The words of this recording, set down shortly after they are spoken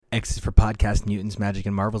X is for Podcast Mutants, Magic,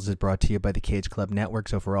 and Marvels is brought to you by the Cage Club Network.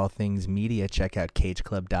 So for all things media, check out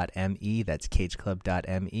cageclub.me. That's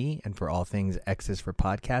cageclub.me. And for all things X is for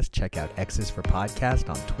Podcast, check out X is for Podcast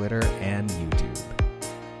on Twitter and YouTube.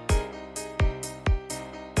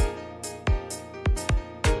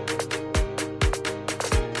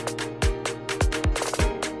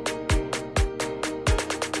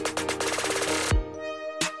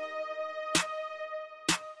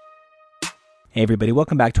 Hey everybody,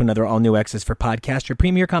 welcome back to another all-new X is for Podcast, your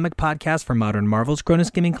premier comic podcast for modern Marvels, Cronus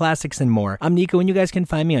Skimming Classics, and more. I'm Nico, and you guys can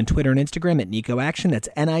find me on Twitter and Instagram at NicoAction. That's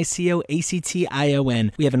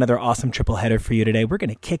NicoAction. We have another awesome triple header for you today. We're going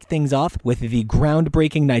to kick things off with the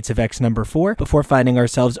groundbreaking Knights of X number 4, before finding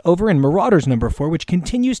ourselves over in Marauders number 4, which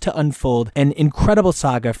continues to unfold an incredible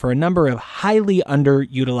saga for a number of highly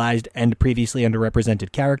underutilized and previously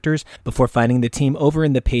underrepresented characters, before finding the team over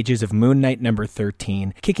in the pages of Moon Knight number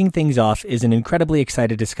 13. Kicking things off is an incredibly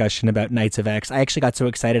excited discussion about Knights of X. I actually got so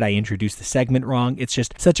excited I introduced the segment wrong. It's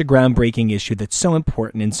just such a groundbreaking issue that's so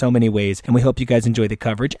important in so many ways, and we hope you guys enjoy the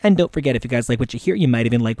coverage. And don't forget, if you guys like what you hear, you might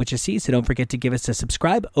even like what you see, so don't forget to give us a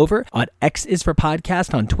subscribe over on X is for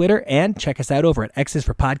Podcast on Twitter, and check us out over at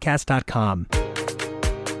xisforpodcast.com.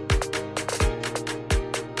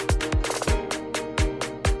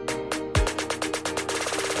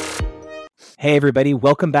 Hey everybody,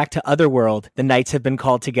 welcome back to Otherworld. The Knights have been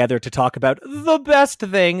called together to talk about the best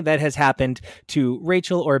thing that has happened to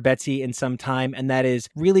Rachel or Betsy in some time, and that is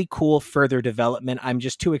really cool further development. I'm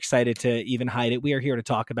just too excited to even hide it. We are here to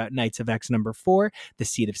talk about Knights of X number 4, The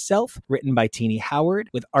Seed of Self, written by Tini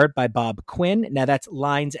Howard, with art by Bob Quinn. Now that's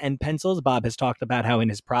lines and pencils. Bob has talked about how in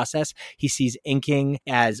his process, he sees inking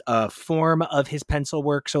as a form of his pencil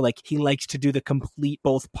work, so like he likes to do the complete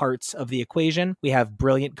both parts of the equation. We have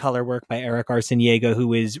brilliant color work by Eric Arciniega,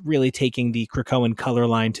 who is really taking the Krakoan color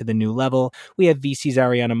line to the new level. We have VC's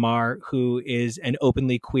Ariana Mar, who is an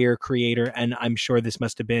openly queer creator, and I'm sure this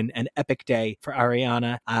must have been an epic day for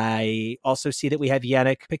Ariana. I also see that we have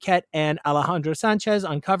Yannick Paquette and Alejandro Sanchez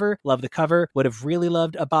on cover. Love the cover. Would have really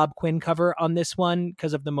loved a Bob Quinn cover on this one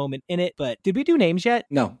because of the moment in it, but did we do names yet?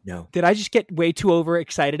 No. Did I just get way too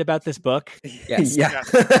overexcited about this book? Yes. Yeah.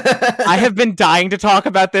 I have been dying to talk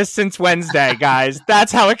about this since Wednesday, guys.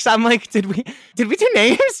 That's how excited. I'm like, did we do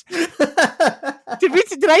names? Did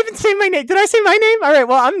I even say my name? Did I say my name? All right.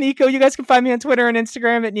 Well, I'm Nico. You guys can find me on Twitter and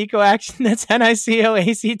Instagram at NicoAction. That's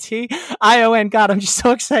NicoAction. God, I'm just so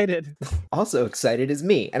excited. Also excited is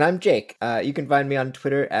me, and I'm Jake. You can find me on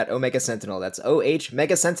Twitter at Omega Sentinel. That's OH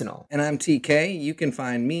Mega Sentinel. And I'm TK. You can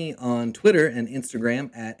find me on Twitter and Instagram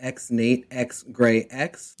at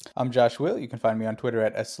XNateXGrayX. I'm Josh Will. You can find me on Twitter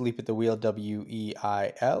at Asleep at the Wheel,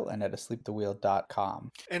 WEIL, and at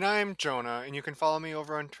asleepthewheel.com. And I'm Jonah, and you can follow me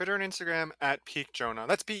over on Twitter and Instagram at PeakJonah.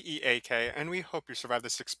 That's BEAK, and we hope you survive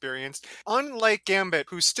this experience. Unlike Gambit,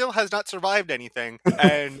 who still has not survived anything,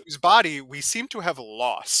 and whose body we seem to have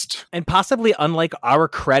lost. And possibly unlike our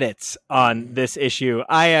credits on this issue,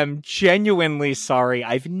 I am genuinely sorry.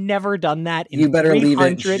 I've never done that in 300... You better leave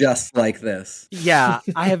it just like this. Yeah,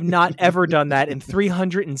 I have not ever done that in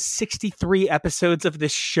 363 episodes of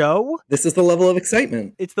this show. This is the level of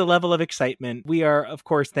excitement. It's the level of excitement. We are, of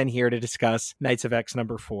course, then here to discuss Knights of X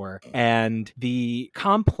number 4 and the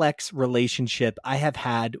complex relationship I have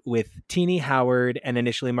had with Tini Howard and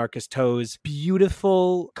initially Marcus Toe's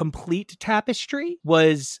beautiful, complete tapestry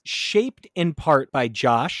was shaped in part by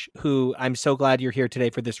Josh, who I'm so glad you're here today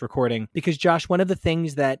for this recording, because Josh, one of the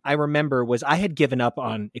things that I remember was I had given up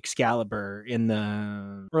on Excalibur in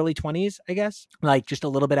the early 20s, I guess, like just a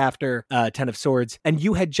little bit after Ten of Swords, and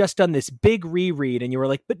you had just done this big reread and you were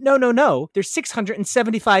like, but no, there's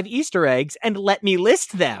 675 Easter eggs and let me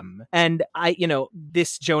list them. And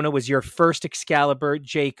this, Jonah, was your first Excalibur.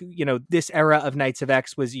 Jake, this era of Knights of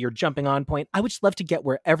X was your jumping on point. I would just love to get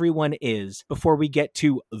where everyone is before we get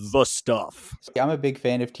to the stuff. I'm a big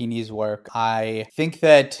fan of Tini's work. I think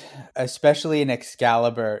that, especially in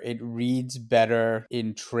Excalibur, it reads better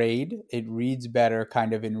in trade. It reads better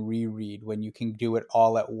kind of in reread when you can do it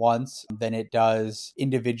all at once than it does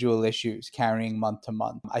individual issues carrying month to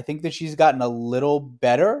month. I think that she's gotten a little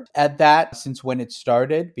better at that since when it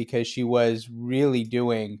started, because she was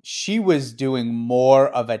doing more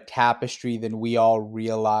of a tapestry than we all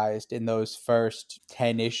realized in those first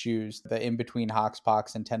 10 issues, the in-between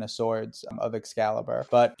Hoxpox and Ten of Swords of Excalibur.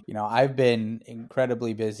 But, I've been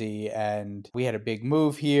incredibly busy and we had a big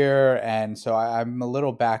move here, and so I'm a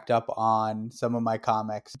little backed up on some of my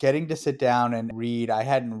comics. Getting to sit down and read, I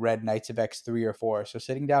hadn't read Knights of X 3 or 4, so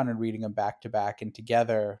sitting down and reading them back to back and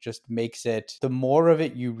together just makes it, the more of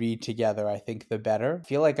it you read read together, I think the better. I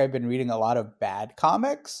feel like I've been reading a lot of bad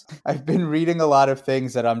comics. I've been reading a lot of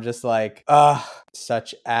things that I'm just like,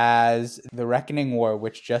 such as The Reckoning War,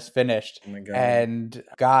 which just finished. Oh my God. And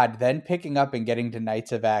God, then picking up and getting to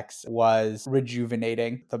Knights of X was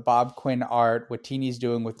rejuvenating. The Bob Quinn art, what Teeny's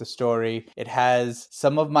doing with the story, it has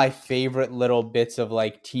some of my favorite little bits of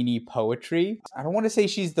like teeny poetry. I don't want to say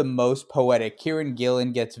she's the most poetic. Kieran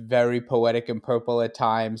Gillen gets very poetic in Purple at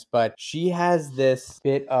times, but she has this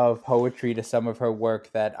bit of poetry to some of her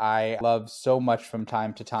work that I love so much from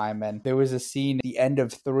time to time. And there was a scene at the end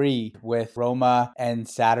of 3 with Roma and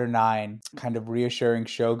Saturnine kind of reassuring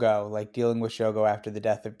Shogo, like dealing with Shogo after the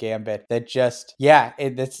death of Gambit, that just,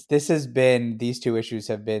 these 2 issues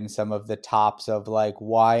have been some of the tops of like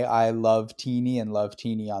why I love Teeny and love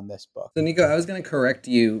Teeny on this book. So Nico, I was going to correct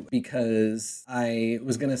you because I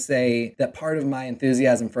was going to say that part of my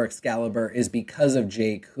enthusiasm for Excalibur is because of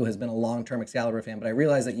Jake, who has been a long-term Excalibur fan, but I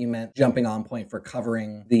realized that you meant jumping on point for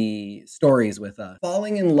covering the stories with us.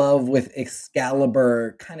 Falling in love with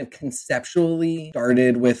Excalibur kind of conceptually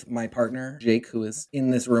started with my partner, Jake, who is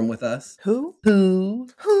in this room with us. Who?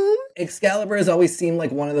 Excalibur has always seemed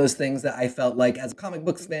like one of those things that I felt like as a comic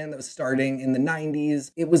books fan that was starting in the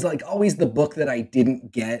 90s, it was like always the book that I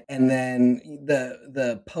didn't get. And then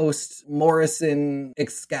the post Morrison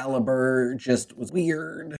Excalibur just was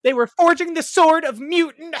weird. They were forging the sword of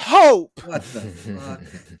mutant hope. What the fuck?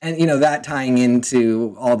 And that tying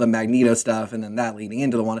into all the Magneto stuff and then that leading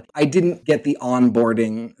into the one, I didn't get the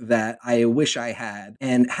onboarding that I wish I had.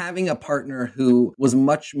 And having a partner who was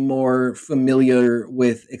much more familiar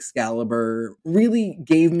with Excalibur really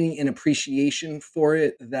gave me an appreciation for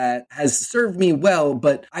it that has served me well,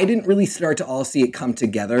 but I didn't really start to all see it come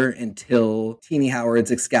together until Teeny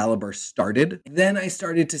Howard's Excalibur started. Then I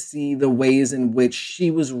started to see the ways in which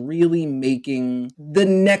she was really making the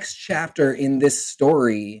next chapter in this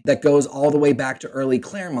story that goes all the way back to early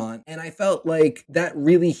Claremont. And I felt like that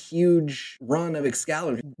really huge run of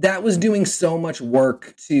Excalibur, that was doing so much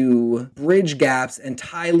work to bridge gaps and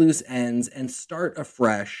tie loose ends and start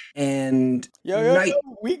afresh. And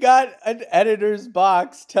we got an editor's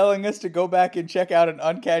box telling us to go back and check out an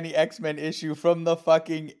Uncanny X-Men issue from the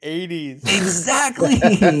fucking 80s. Exactly.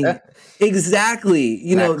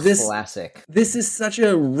 This classic. This is such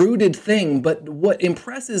a rooted thing, but what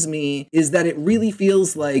impresses me is that it really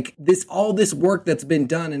feels like all this work that's been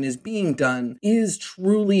done and is being done is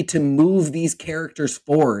truly to move these characters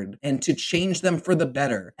forward and to change them for the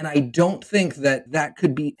better. And I don't think that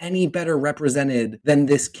could be any better represented than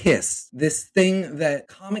this kiss, this thing that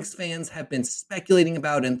comics fans have been speculating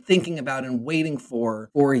about and thinking about and waiting for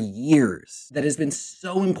years, that has been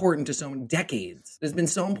so important to so many decades. It has been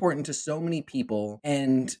so important to so many people.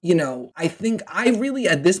 And, I think I really,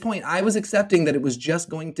 at this point, I was accepting that it was just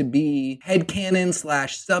going to be headcanon /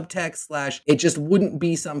 subtext / it just wouldn't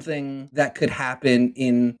be something that could happen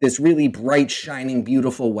in this really bright, shining,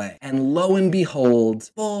 beautiful way. And lo and behold,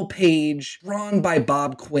 full page, drawn by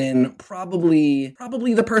Bob Quinn, probably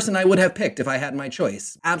the person I would have picked if I had my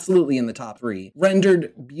choice. Absolutely in the top 3.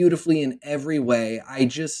 Rendered beautifully in every way.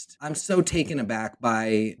 I'm so taken aback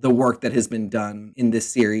by the work that has been done in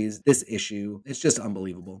this series, this issue. It's just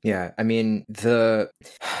unbelievable. Yeah, I mean,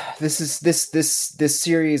 this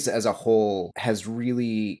series as a whole has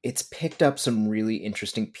really, it's picked up some really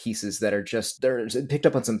interesting pieces that are just, picked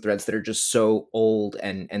up on some threads that are just so old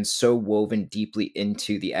and so woven deeply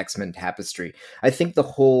into the X-Men tapestry. I think the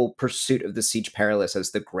whole pursuit of the Siege Perilous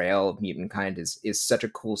as the grail of mutant kind is such a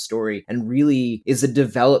cool story and really is a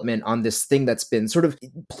development on this thing that's been sort of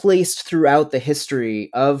placed throughout the history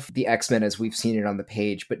of the X-Men as we've seen it on the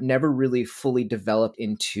page, but never really fully developed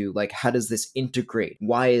into like, how does this integrate?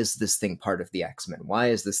 Why is this thing part of the X-Men? Why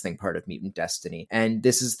is this thing part of Mutant Destiny? And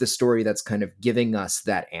this is the story that's kind of giving us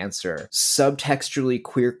that answer. Subtextually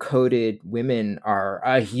queer-coded women are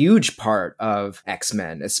a huge part of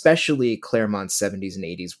X-Men, especially Claremont's 70s and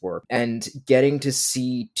 80s work. And getting to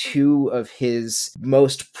see 2 of his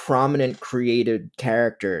most prominent created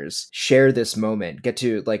characters share this moment, get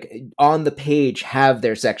to, like, on the page, have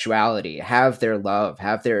their sexuality, have their love,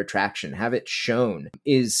 have their attraction, have it shown,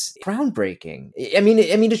 is groundbreaking. I mean,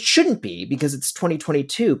 it shouldn't be because it's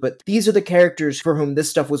 2022, but these are the characters for whom this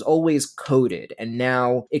stuff was always coded, and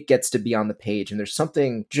now it gets to be on the page, and there's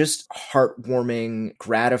something just heartwarming,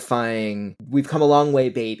 gratifying. We've come a long way,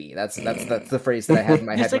 baby. That's the phrase that I had in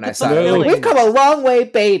my head when I saw it. We've come a long way,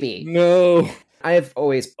 baby. No. I have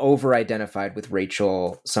always over-identified with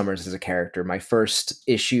Rachel Summers as a character. My first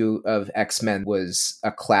issue of X-Men was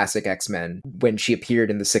a classic X-Men when she appeared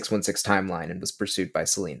in the 616 timeline and was pursued by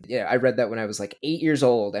Selene. Yeah, I read that when I was like 8 years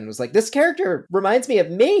old and was like, this character reminds me of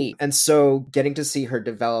me. And so getting to see her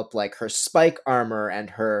develop like her spike armor and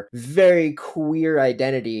her very queer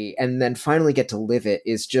identity and then finally get to live it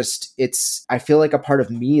is just, I feel like a part of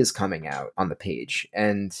me is coming out on the page.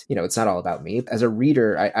 And, you know, it's not all about me. As a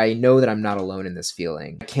reader, I know that I'm not alone in this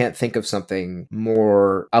feeling. I can't think of something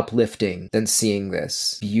more uplifting than seeing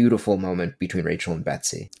this beautiful moment between Rachel and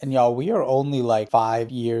Betsy. And y'all, we are only like 5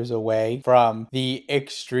 years away from the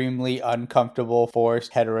extremely uncomfortable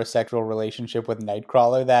forced heterosexual relationship with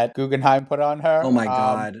Nightcrawler that Guggenheim put on her. Oh my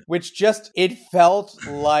God. Which just, it felt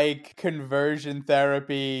like conversion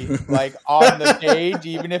therapy, like on the page,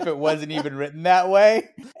 even if it wasn't even written that way.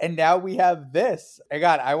 And now we have this.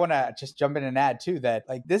 God, I want to just jump in and add too that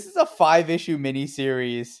like this is a 5-issue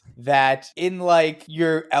miniseries that in like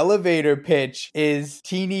your elevator pitch is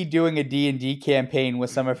Teenie doing a D&D campaign with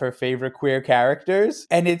some of her favorite queer characters,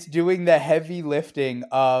 and it's doing the heavy lifting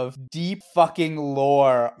of deep fucking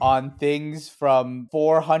lore on things from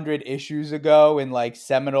 400 issues ago in like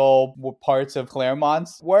seminal parts of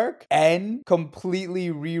Claremont's work, and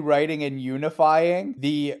completely rewriting and unifying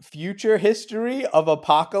the future history of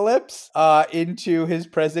Apocalypse into his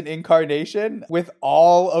present incarnation with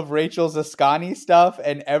all of Rachel's Ascani stuff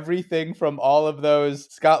and everything from all of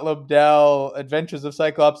those Scott Lobdell Adventures of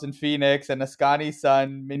Cyclops and Phoenix and Ascani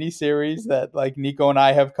Sun miniseries that like Nico and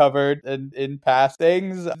I have covered in past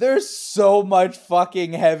things. There's so much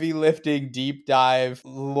fucking heavy lifting, deep dive,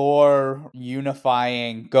 lore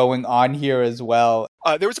unifying going on here as well.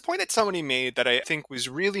 There was a point that somebody made that I think was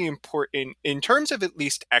really important in terms of at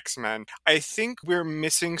least X-Men. I think we're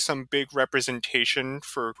missing some big representation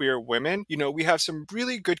for queer women. You know, we have some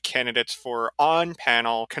really good candidates for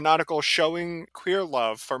on-panel, canonical, showing queer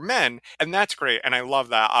love for men, and that's great, and I love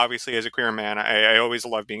that. Obviously, as a queer man, I always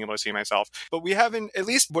love being able to see myself. But we haven't, at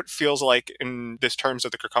least what feels like in this terms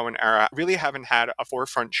of the Krakoan era, really haven't had a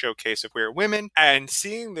forefront showcase of queer women, and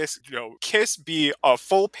seeing this, you know, Kiss be a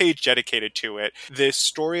full page dedicated to it, this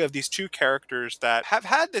story of these two characters that have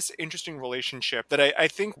had this interesting relationship that I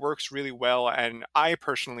think works really well, and I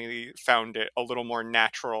personally found it a little more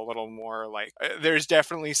natural, a little more like there's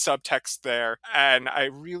definitely subtext there, and I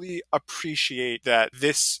really appreciate that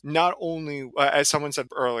this not only, as someone said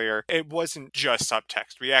earlier, it wasn't just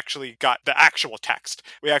subtext. We actually got the actual text.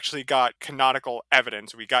 We actually got canonical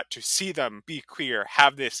evidence. We got to see them be queer,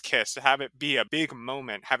 have this kiss, have it be a big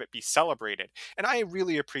moment, have it be celebrated, and I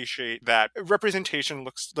really appreciate that. Representation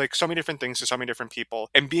looks like so many different things to so many different people,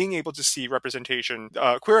 and being able to see representation,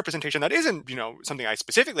 queer representation that isn't, you know, something I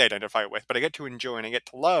specifically identify with, but I get to enjoy and I get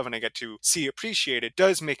to love and I get to see appreciated,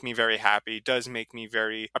 does make me very happy, does make me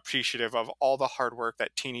very appreciative of all the hard work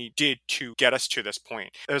that Teenie did to get us to this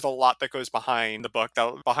point. There's a lot that goes behind the book,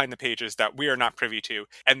 behind the pages that we are not privy to,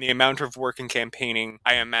 and the amount of work and campaigning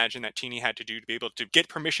I imagine that Teenie had to do to be able to get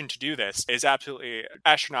permission to do this is absolutely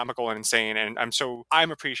astronomical and insane, and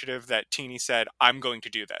I'm appreciative that Teenie said, I'm going to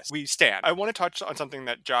do this. We stand. I want to touch on something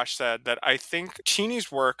that Josh said, that I think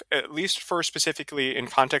Teenie's work, at least for specifically in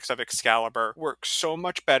context of Excalibur, works so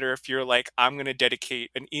much better if you're like, I'm going to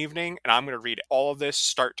dedicate an evening and I'm going to read all of this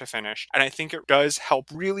start to finish. And I think it does help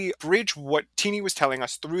really bridge what Teenie was telling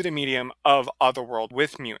us through the medium of Otherworld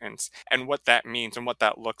with mutants and what that means and what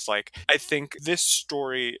that looks like. I think this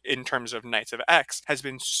story in terms of Knights of X has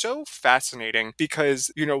been so fascinating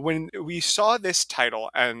because, you know, when we saw this title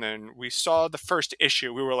and then we saw the first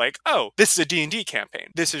issue, we were like, oh, this is a D&D campaign.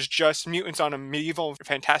 This is just mutants on a medieval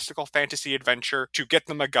fantastical fantasy adventure to get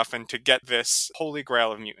the MacGuffin, to get this holy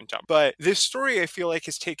grail of mutantdom. But this story, I feel like,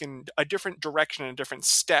 has taken a different direction and a different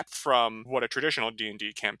step from what a traditional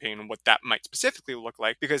D&D campaign and what that might specifically look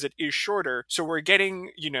like, because it is shorter. So we're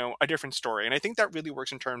getting, you know, a different story. And I think that really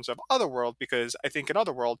works in terms of Otherworld, because I think in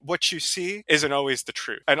Otherworld, what you see isn't always the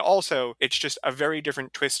truth. And also, it's just a very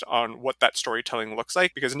different twist on what that storytelling looks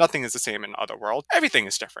like, because nothing is the same in Otherworld. Everything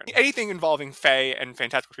is different. Anything involving fae and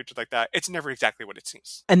fantastical creatures like that, it's never exactly what it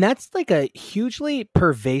seems. And that's like a hugely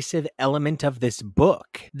pervasive element of this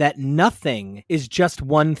book, that nothing is just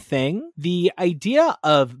one thing. The idea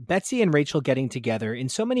of Betsy and Rachel getting together in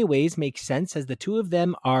so many ways makes sense, as the two of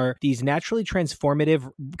them are these naturally transformative,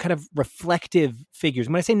 kind of reflective figures.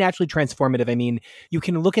 When I say naturally transformative, I mean you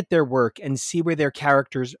can look at their work and see where their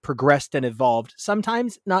characters progressed and evolved,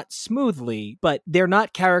 sometimes not smoothly, but they're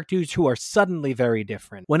not characters who are suddenly suddenly very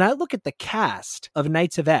different. When I look at the cast of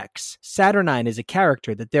Knights of X, Saturnine is a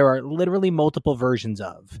character that there are literally multiple versions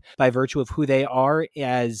of by virtue of who they are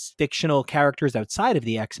as fictional characters outside of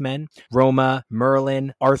the X-Men. Roma,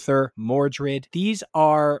 Merlin, Arthur, Mordred. These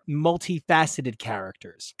are multifaceted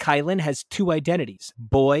characters. Kylan has two identities,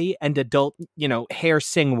 boy and adult, hair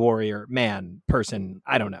sing warrior, man, person,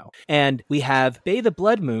 I don't know. And we have Bay the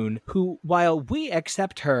Blood Moon, who, while we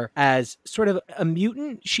accept her as sort of a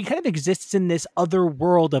mutant, she kind of exists in this other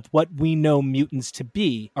world of what we know mutants to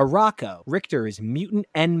be. Arakko, Richter is mutant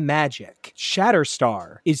and magic.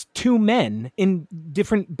 Shatterstar is two men in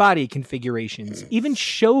different body configurations. Even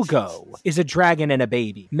Shogo is a dragon and a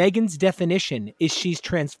baby. Megan's definition is she's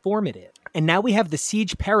transformative. And now we have the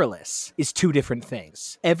Siege Perilous is two different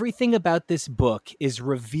things. Everything about this book is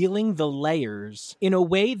revealing the layers in a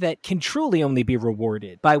way that can truly only be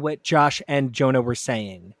rewarded by what Josh and Jonah were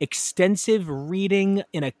saying. Extensive reading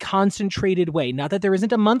in a concentrated way. Not that there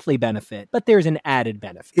isn't a monthly benefit, but there's an added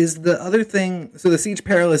benefit. Is the other thing, so the Siege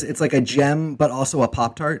Perilous, it's like a gem, but also a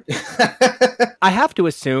Pop-Tart? I have to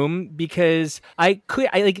assume, because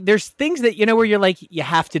there's things that, where you're like, you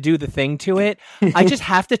have to do the thing to it. I just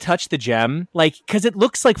have to touch the gem, because it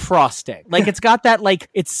looks like frosting. It's got that,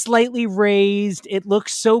 it's slightly raised. It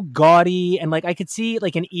looks so gaudy. And I could see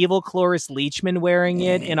an evil Cloris Leachman wearing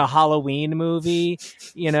it in a Halloween movie.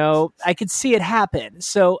 I could see it happen.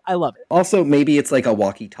 So I love it. Also, maybe it's like a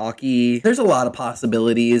walkie-talkie. There's a lot of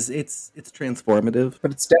possibilities. It's transformative.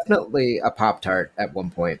 But it's definitely a Pop-Tart at one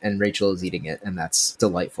point, and Rachel is eating it, and that's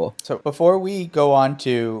delightful. So before we go on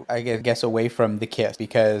to, I guess, away from the kiss,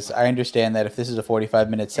 because I understand that if this is a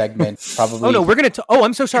 45-minute segment, probably... Oh, no, we're going to... Oh,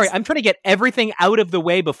 I'm so sorry. I'm trying to get everything out of the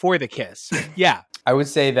way before the kiss. Yeah. I would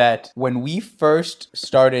say that when we first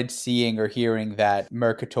started seeing or hearing that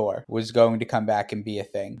Mercator was going to come back and be a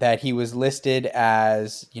thing, that he was listed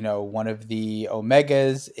as, one of the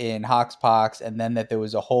Omegas in Hoxpox, and then that there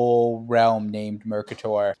was a whole realm named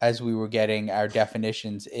Mercator as we were getting our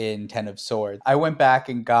definitions in Ten of Swords. I went back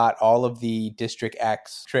and got all of the District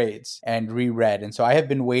X trades and reread. And so I have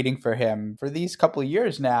been waiting for him for these couple of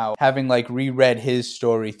years now, having reread his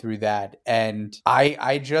story through that. And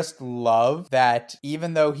I just love that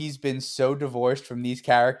even though he's been so divorced from these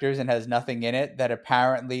characters and has nothing in it, that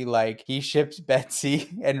apparently he ships Betsy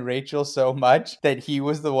and Rachel so much that he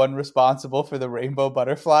was the one responsible for the rainbow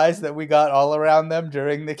butterflies that we got all around them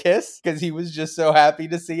during the kiss, because he was just so happy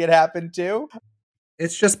to see it happen too.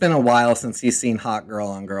 It's just been a while since he's seen hot girl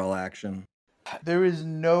on girl action. There is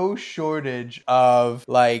no shortage of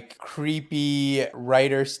creepy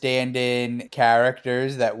writer stand-in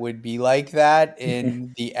characters that would be like that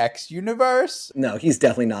in the X universe. No, he's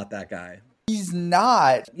definitely not that guy. He's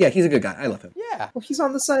not. Yeah, he's a good guy. I love him. Yeah. Well, he's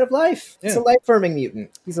on the side of life. He's a life-affirming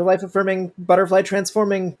mutant. He's a life-affirming,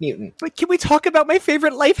 butterfly-transforming mutant. Wait, can we talk about my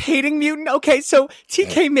favorite life-hating mutant? Okay, so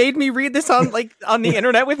TK made me read this on on the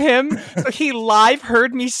internet with him. So he live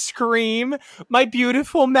heard me scream, "My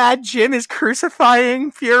beautiful Mad Jim is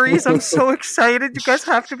crucifying Furies." I'm so excited. You guys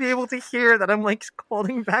have to be able to hear that I'm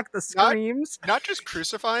holding back the screams. Not just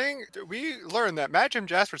crucifying. We learned that Mad Jim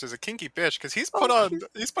Jaspers is a kinky bitch because he's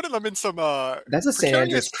putting them in some that's a St.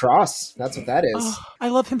 Andrew's cross. That's what that is. Oh, I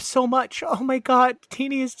love him so much. Oh my god,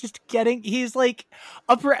 Teeny is just he's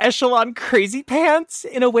upper echelon crazy pants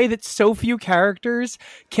in a way that so few characters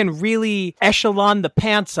can really echelon the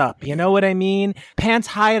pants up. You know what I mean? Pants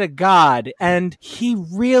high to God. And he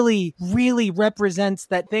really, really represents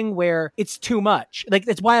that thing where it's too much.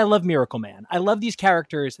 That's why I love Miracle Man. I love these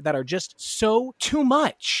characters that are just so too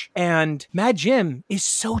much. And Mad Jim is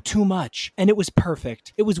so too much. And it was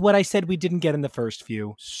perfect. It was what I said we didn't get in the first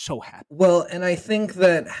few. So happy. Well, and I think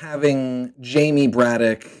that having Jamie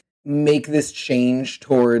Braddock make this change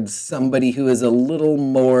towards somebody who is a little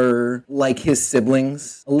more like his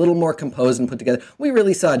siblings, a little more composed and put together. We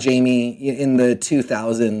really saw Jamie in the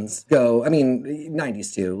 2000s go,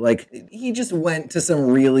 90s too. He just went to some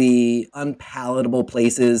really unpalatable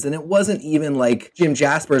places, and it wasn't even like Jim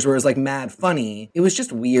Jaspers where it was mad funny. It was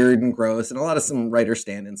just weird and gross, and a lot of some writer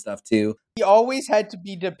stand-in stuff too. He always had to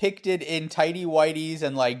be depicted in tighty whities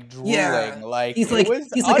and drooling. Yeah. He's like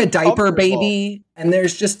a diaper baby, and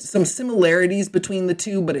there's just some similarities between the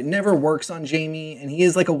two, but it never works on Jamie. And he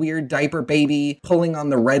is a weird diaper baby pulling on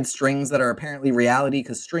the red strings that are apparently reality,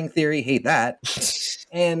 because string theory, hate that.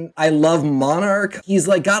 And I love Monarch. He's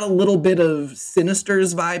like got a little bit of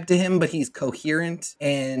Sinister's vibe to him, but he's coherent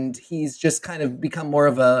and he's just kind of become more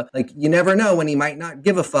of a, like, you never know when he might not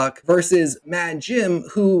give a fuck, versus Mad Jim,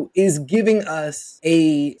 who is giving us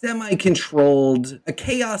a semi-controlled, a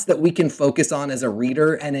chaos that we can focus on as a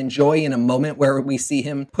reader and enjoy in a moment where we see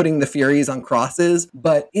him putting the Furies on crosses,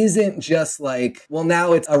 but isn't just like, well,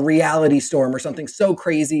 now it's a reality storm or something so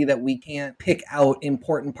crazy that we can't pick out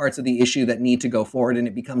important parts of the issue that need to go forward and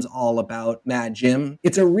it becomes all about Mad Jim.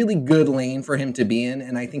 It's a really good lane for him to be in,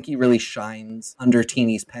 and I think he really shines under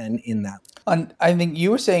Teeny's pen in that. I think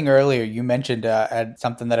you were saying earlier, you mentioned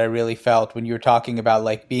something that I really felt when you were talking about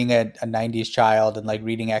like being a 90s child and like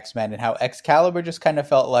reading X-Men, and how Excalibur just kind of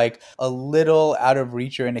felt like a little out of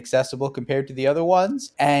reach or inaccessible compared to the other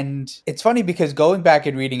ones. And it's funny because going back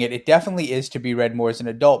and reading it, it definitely is to be read more as an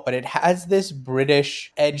adult, but it has this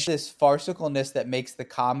British edge, this farcicalness that makes the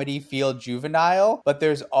comedy feel juvenile, but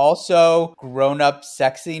there's also grown-up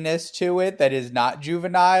sexiness to it that is not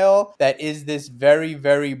juvenile, that is this very,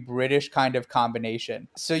 very British kind of combination.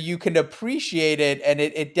 So you can appreciate it, and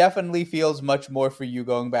it definitely feels much more for you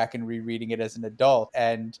going back and rereading it as an adult.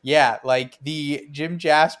 And yeah, like the Jim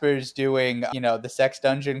Jaspers doing, the sex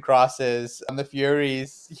dungeon crosses on the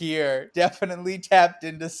Furies here definitely tapped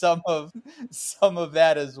into some of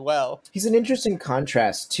that as well. He's an interesting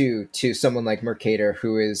contrast to someone like Mercator,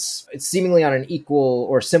 who is seemingly on an equal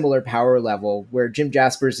or similar power level, where Jim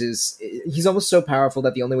Jaspers he's almost so powerful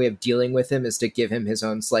that the only way of dealing with him is to give him his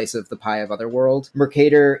own slice of the pie of Otherworld.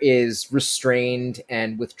 Mercator is restrained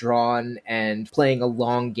and withdrawn and playing a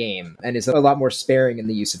long game, and is a lot more sparing in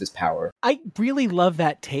the use of his power. I really love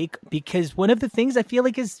that take, because one of the things I feel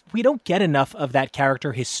like is we don't get enough of that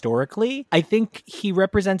character historically. I think he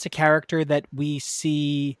represents a character that we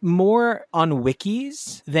see more on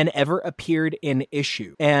wikis than ever appeared in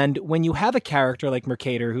issue. And when you have a character like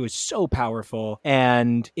Mercator who is so powerful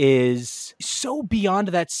and is so beyond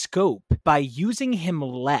that scope, by using him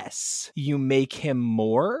less, you make him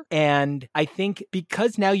more. And I think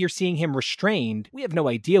because now you're seeing him restrained, we have no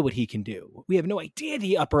idea what he can do. We have no idea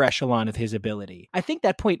the upper echelon of his ability. I think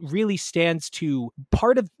that point really stands to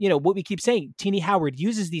part of, what we keep saying. Tini Howard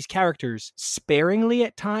uses these characters sparingly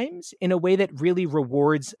at times in a way that really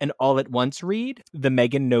rewards an all-at-once read. The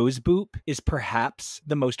Megan nose boop is perhaps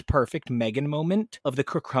the most perfect Megan moment of the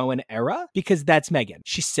Krakoan era, because that's Megan.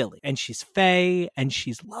 She's silly, and she's fey, and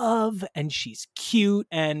she's love, and she's cute,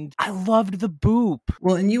 and I loved the boop.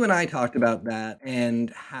 Well, and you and I talked about that and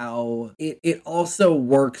how it also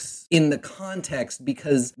works in the context,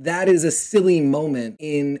 because that is a silly moment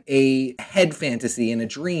in a head fantasy, in a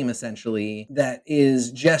dream, essentially, that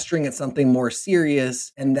is gesturing at something more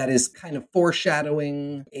serious and that is kind of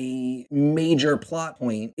foreshadowing a major plot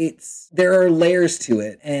point. There are layers to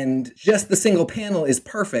it, and just the single panel is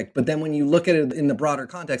perfect, but then when you look at it in the broader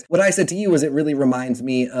context, what I said to you was it really reminds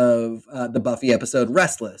me of the Buffy episode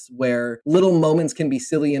Restless, where little moments can be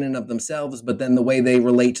silly in and of themselves, but then the way they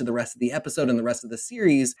relate to the rest of the episode and the rest of the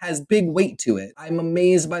series has big weight to it. I'm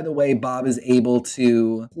amazed by the way Bob is able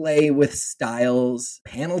to play with styles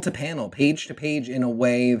panel to panel, page to page, in a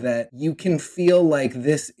way that you can feel like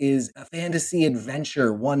this is a fantasy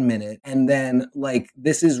adventure 1 minute, and then like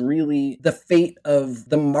this is really the fate of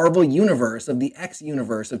the Marvel universe, of the X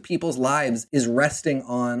universe, of people's lives is resting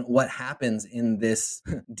on what happens in this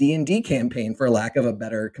D&D campaign, for lack of a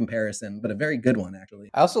better comparison, but a very good one, actually.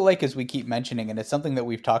 I also like, as we keep mentioning, and it's something that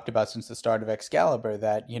we've talked about since the start of Excalibur,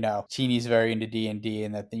 that, Teeny's very into D&D,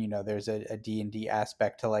 and that, there's a D&D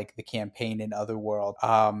aspect to like the campaign in Otherworld.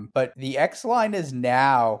 But the X line is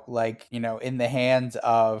now like, in the hands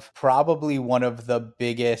of probably one of the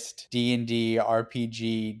biggest D&D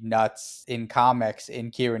RPG nuts in comics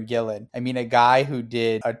in Kieran Gillen. I mean, a guy who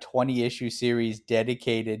did a 20-issue series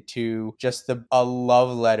dedicated to just a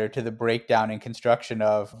love letter to the breakdown and construction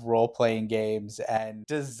of role-playing games, and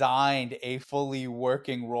designed a fully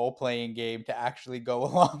working role-playing game to actually go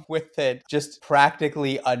along with it. Just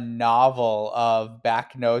practically a novel of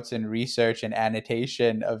back notes and research and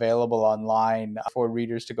annotation available online for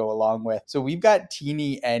readers to go along with. So we've got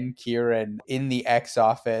Teeny and Kieran in the X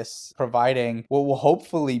office providing what will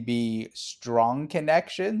hopefully be strong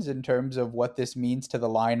connections in terms of what this means to the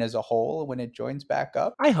line as a whole when it joins back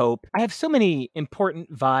up. I hope. I have so many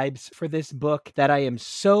important vibes for this book that I am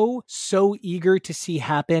so eager to see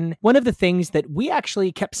happen. One of the things that we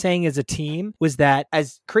actually kept saying as a team was that,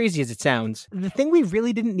 as crazy as it sounds, the thing we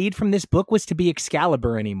really didn't need from this book was to be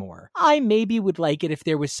Excalibur anymore. I maybe would like it if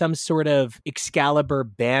there was some sort of Excalibur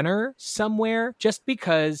banner somewhere, just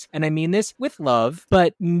because, and I mean this with love,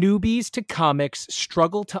 but newbies to comics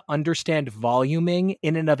struggle to understand voluming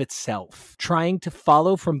in and of itself. stuff, trying to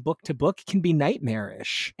follow from book to book can be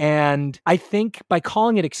nightmarish. And I think by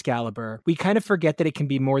calling it Excalibur, we kind of forget that it can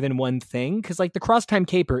be more than one thing, because like the Crosstime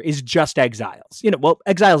Caper is just Exiles.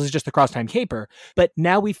 Exiles is just the Crosstime Caper, but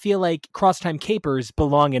now we feel like Crosstime Capers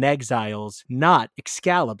belong in Exiles, not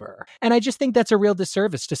Excalibur. And I just think that's a real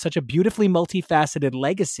disservice to such a beautifully multifaceted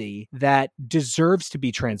legacy that deserves to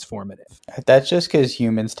be transformative. That's just because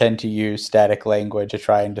humans tend to use static language to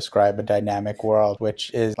try and describe a dynamic world,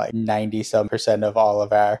 which is like 90% of all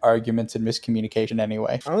of our arguments and miscommunication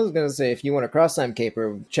anyway. I was going to say, if you want a Crosstime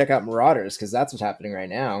Caper, check out Marauders, because that's what's happening right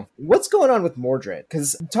now. What's going on with Mordred?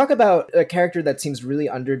 Because talk about a character that seems really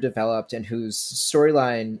underdeveloped and whose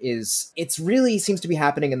storyline it's really seems to be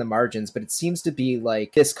happening in the margins, but it seems to be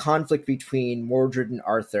like this conflict between Mordred and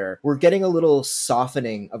Arthur. We're getting a little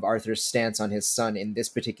softening of Arthur's stance on his son in this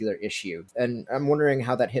particular issue, and I'm wondering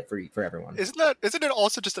how that hit for everyone. Isn't it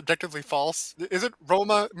also just objectively false? Is it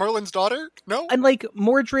Roma Merlin's daughter? No? And like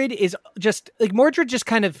Mordred is just like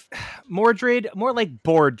Mordred, more like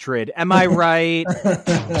Bordred. Am I right?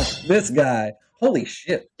 This guy. Holy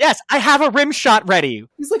shit. Yes, I have a rim shot ready.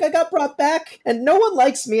 He's like, I got brought back and no one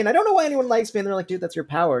likes me, and I don't know why anyone likes me. And they're like, dude, that's your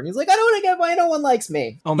power. And he's like, I don't get why no one likes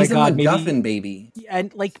me. Oh my He's God. a MacGuffin baby.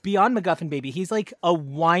 And like beyond MacGuffin baby, he's like a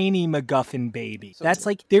whiny MacGuffin baby. That's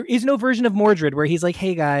like, there is no version of Mordred where he's like,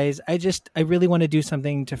 hey guys, I really want to do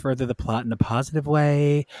something to further the plot in a positive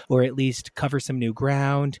way, or at least cover some new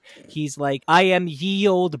ground. He's like, I am ye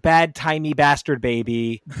old bad timey bastard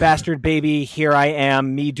baby. Bastard baby, here I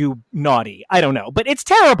am, me do naughty. I don't know, but it's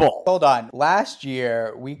terrible. Hold on. Last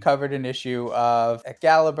year, we covered an issue of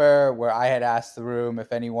Excalibur where I had asked the room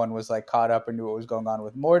if anyone was like caught up and knew what was going on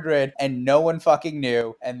with Mordred, and no one fucking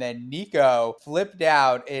knew. And then Nico flipped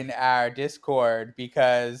out in our Discord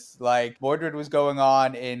because like Mordred was going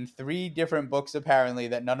on in 3 different books apparently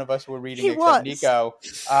that none of us were reading except Nico.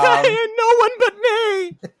 No one but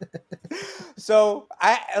me. So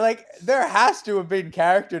there has to have been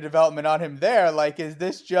character development on him there. Like, is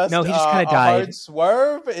this just no? He just kind of a died. hard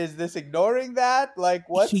swerve? Is this ignoring that? Like,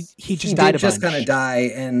 what? He just died. Just kind of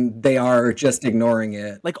die, and they are just ignoring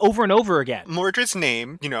it, like over and over again. Mordred's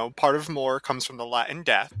name, part of Mor comes from the Latin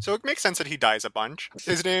death, so it makes sense that he dies a bunch.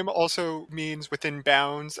 His name also means within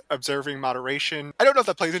bounds, observing moderation. I don't know if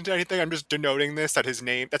that plays into anything. I'm just denoting this that's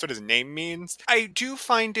what his name means. I do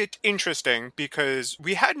find it interesting because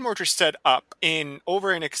we had Mordred set up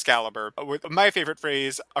over in Excalibur with my favorite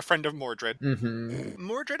phrase, a friend of Mordred. Mm-hmm.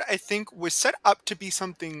 Mordred, I think, was set up to be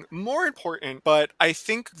something more important, but I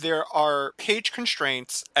think there are page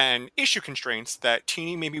constraints and issue constraints that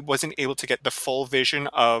Tini maybe wasn't able to get the full vision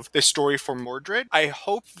of the story for Mordred. I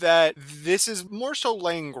hope that this is more so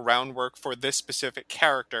laying groundwork for this specific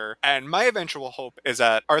character, and my eventual hope is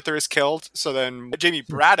that Arthur is killed, so then Jamie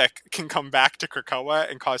Braddock can come back to Krakoa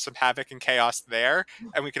and cause some havoc and chaos there,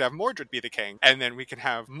 and we could have Mordred be the king, and then we can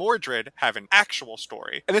have Mordred have an actual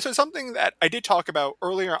story. And this was something that I did talk about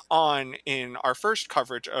earlier on in our first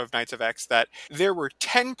coverage of Knights of X, that there were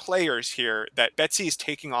 10 players here that Betsy is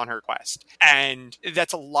taking on her quest. And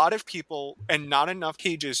that's a lot of people and not enough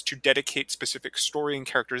pages to dedicate specific story and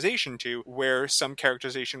characterization to, where some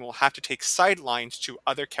characterization will have to take sidelines to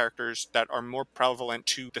other characters that are more prevalent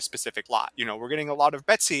to the specific lot. We're getting a lot of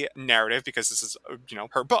Betsy narrative because this is,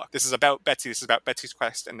 her book. This is about Betsy. This is about Betsy's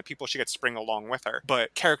quest and the people she gets to bring along with her.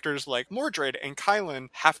 But characters like Mordred and Kylan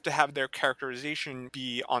have to have their characterization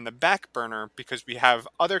be on the back burner because we have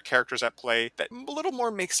other characters at play that a little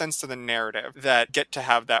more make sense to the narrative that get to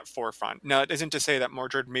have that forefront. Now, it isn't to say that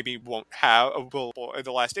Mordred maybe won't have in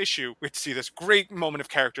the last issue, we'd see this great moment of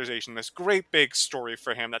characterization, this great big story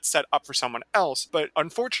for him that's set up for someone else. But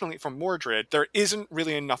unfortunately for Mordred, there isn't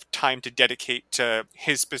really enough time to dedicate to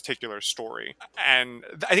his particular story. And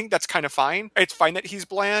I think that's kind of fine. It's fine that he's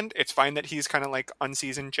bland. It's fine that he's kind of like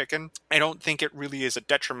unseasoned chicken. I don't think it really is a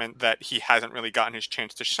detriment that he hasn't really gotten his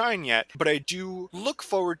chance to shine yet, but I do look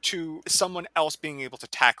forward to someone else being able to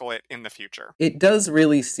tackle it in the future. It does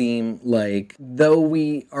really seem like, though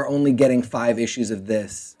we are only getting 5 issues of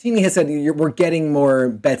this, Tini has said we're getting more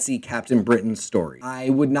Betsy Captain Britain story. I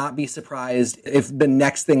would not be surprised if the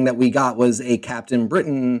next thing that we got was a Captain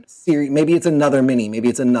Britain series. Maybe it's another mini, maybe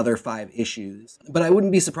it's another 5 issues. But I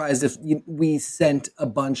wouldn't be surprised if we sent a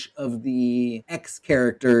bunch bunch of the X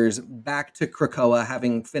characters back to Krakoa,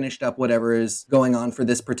 having finished up whatever is going on for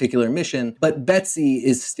this particular mission. But Betsy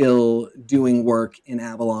is still doing work in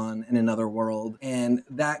Avalon and another world, and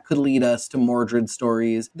that could lead us to Mordred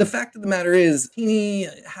stories. The fact of the matter is, Tini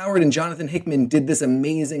Howard and Jonathan Hickman did this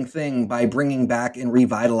amazing thing by bringing back and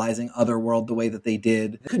revitalizing Otherworld the way that they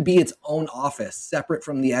did. It could be its own office, separate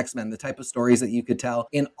from the X-Men, the type of stories that you could tell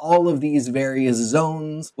in all of these various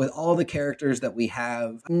zones with all the characters that we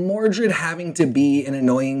have. Mordred having to be an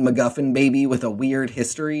annoying MacGuffin baby with a weird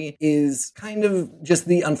history is kind of just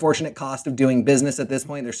the unfortunate cost of doing business at this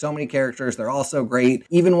point. There's so many characters. They're all so great.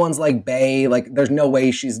 Even ones like Bay, like there's no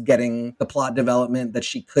way she's getting the plot development that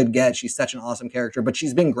she could get. She's such an awesome character, but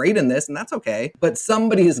she's been great in this, and that's okay. But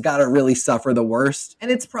somebody has got to really suffer the worst,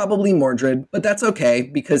 and it's probably Mordred, but that's okay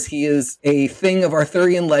because he is a thing of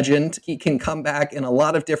Arthurian legend. He can come back in a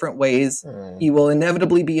lot of different ways. He will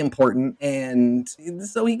inevitably be important, and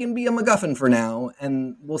so he can be a MacGuffin for now,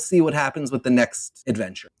 and we'll see what happens with the next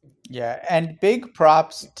adventure. Yeah, and big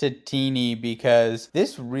props to Tini because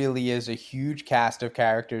this really is a huge cast of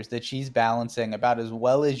characters that she's balancing about as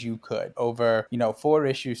well as you could over, 4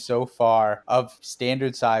 issues so far of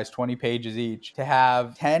standard size, 20 pages each, to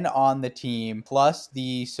have 10 on the team, plus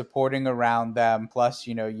the supporting around them, plus,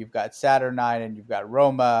 you've got Saturnine and you've got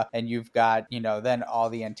Roma, and you've got, then all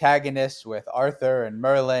the antagonists with Arthur and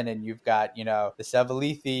Merlin, and you've got, the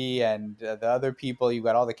Sevalithi and the other people, you've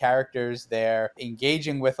got all the characters there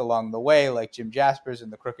engaging with along the way, like Jim Jaspers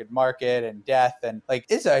and the Crooked Market and Death, and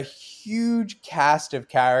it's a huge cast of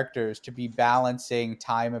characters to be balancing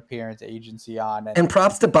time, appearance, agency on. And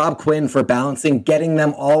props to Bob Quinn for balancing getting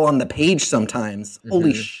them all on the page sometimes.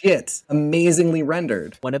 Holy shit, amazingly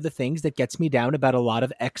rendered. One of the things that gets me down about a lot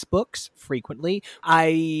of X books frequently,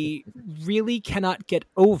 I really cannot get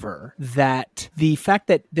over that the fact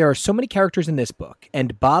that there are so many characters in this book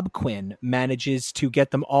and Bob Quinn manages to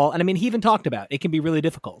get them all. And I mean, he even talked about it can be really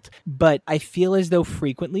difficult. But I feel as though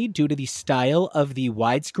frequently, due to the style of the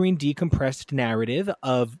widescreen decompressed narrative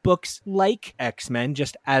of books like X-Men,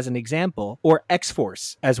 just as an example, or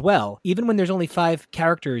X-Force as well, even when there's only 5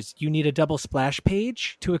 characters, you need a double splash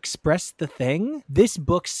page to express the thing. This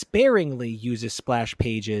book sparingly uses splash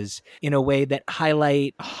pages in a way that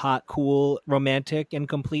highlight hot, cool, romantic, and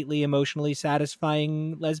completely emotionally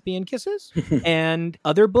satisfying lesbian kisses. And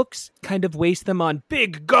other books kind of waste them on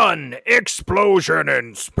big gun, explosion,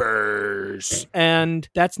 and Spurs. And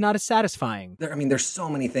that's not as satisfying. There's so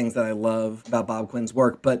many things that I love about Bob Quinn's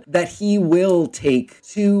work, but that he will take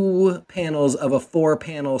 2 panels of a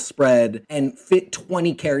 4-panel spread and fit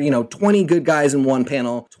 20 good guys in one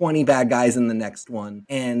panel, 20 bad guys in the next one.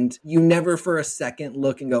 And you never for a second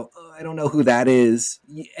look and go, oh, I don't know who that is.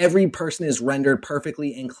 Every person is rendered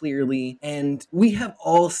perfectly and clearly. And we have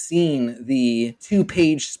all seen the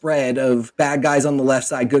 2-page spread of bad guys on the left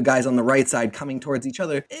side, good guys on the right side coming towards each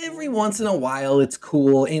other. Every once in a while, it's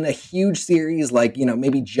cool. In a huge series like,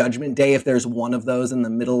 maybe Judgment Day, if there's one of those in the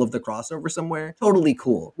middle of the crossover somewhere, totally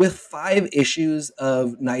cool. With 5 issues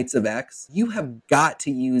of Knights of X, you have got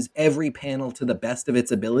to use every panel to the best of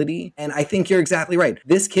its ability. And I think you're exactly right.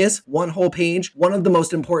 This kiss, 1 whole page, one of the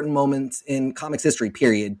most important moments in comics history,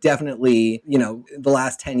 period. Definitely, the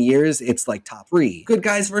last 10 years, it's like top 3. Good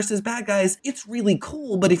guys versus bad guys, it's really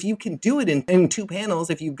cool. But if you can do it in 2 panels,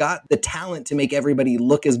 if you've got the talent to make everybody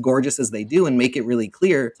look as gorgeous as they do and make it really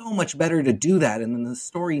clear, so much better to do that. And then the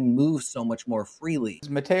story moves so much more freely.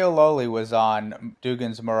 Matteo Loli was on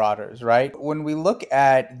Dugan's Marauders, right? When we look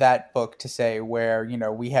at that book to say where,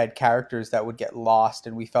 we had characters that would get lost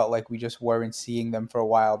and we felt like we just weren't seeing them for a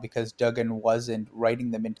while because Duggan wasn't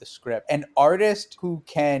writing them into script. An artist who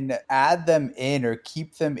can add them in or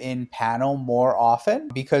keep them in panel more often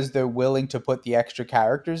because they're willing to put the extra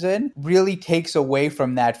characters in really takes away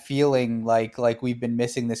from that feeling like we've been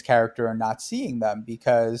missing this character and not seeing them,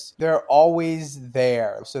 because they're always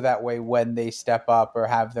there. So that way when they step up or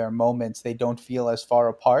have their moments, they don't feel as far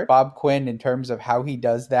apart. Bob Quinn, in terms of how he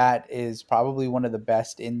does that, is probably one of the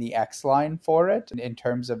best in the X line for it in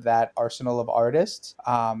terms of that arsenal of artists.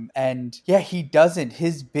 He doesn't.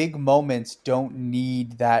 His big moments don't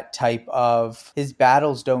need that type of, his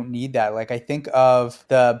battles don't need that. Like I think of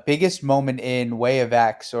the biggest moment in Way of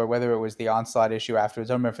X, or whether it was the Onslaught issue afterwards.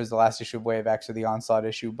 I don't remember if it was the last issue of Way of X or the Onslaught Onslaught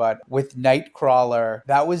issue, but with Nightcrawler,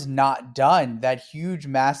 that was not done. That huge,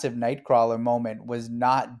 massive Nightcrawler moment was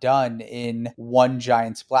not done in one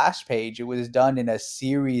giant splash page. It was done in a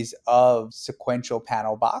series of sequential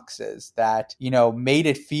panel boxes that, you know, made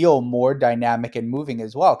it feel more dynamic and moving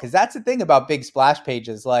as well. Because that's the thing about big splash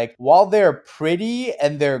pages. Like, while they're pretty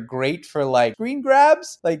and they're great for like screen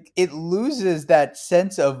grabs, like it loses that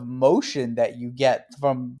sense of motion that you get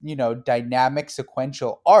from, you know, dynamic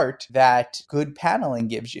sequential art that good paneling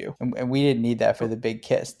gives you. And we didn't need that for the Big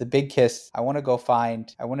Kiss. The Big Kiss, I want to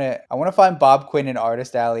find Bob Quinn and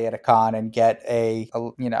Artist Alley at a con and get a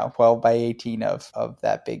 12 by 18 of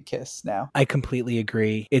that Big Kiss now. I completely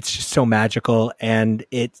agree. It's just so magical, and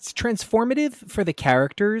it's transformative for the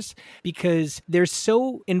characters because there's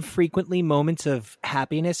so infrequently moments of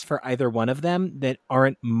happiness for either one of them that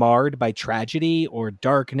aren't marred by tragedy or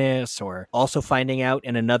darkness, or also finding out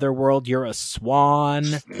in another world you're a swan,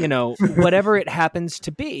 you know, whatever it happens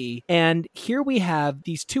to be. And here we have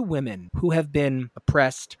these two women who have been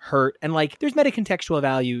oppressed, hurt, and like there's metacontextual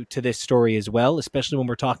value to this story as well, especially when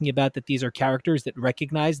we're talking about that these are characters that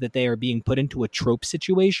recognize that they are being put into a trope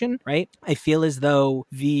situation, right? I feel as though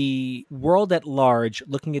the world at large,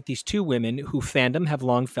 looking at these two women who fandom have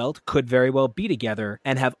long felt could very well be together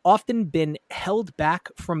and have often been held back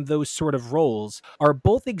from those sort of roles, are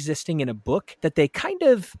both existing in a book that they kind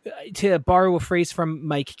of, to borrow a phrase from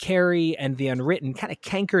Mike Carey and The Unwritten, kind of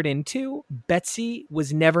cankered into. Betsy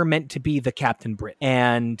was never meant to be the Captain Britain,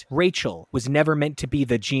 and Rachel was never meant to be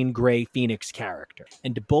the Jean Grey Phoenix character.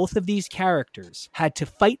 And both of these characters had to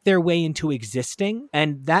fight their way into existing,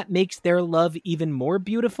 and that makes their love even more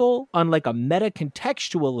beautiful on like a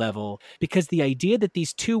meta-contextual level, because the idea that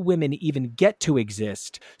these two women even get to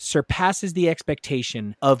exist surpasses the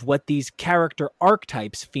expectation of what these character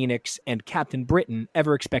archetypes, Phoenix and Captain Britain,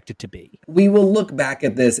 ever expected to be. We will look back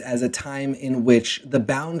at this as a time in which the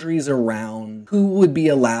boundaries around who would be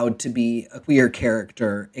allowed to be a queer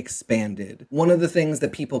character expanded. One of the things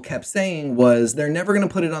that people kept saying was they're never going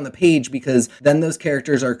to put it on the page because then those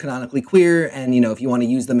characters are canonically queer, and, you know, if you want to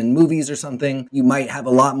use them in movies or something, you might have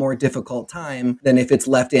a lot more difficult time than if it's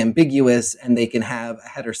left ambiguous and they can have a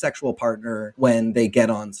heterosexual partner when they get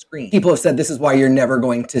on screen. People have said this is why you're never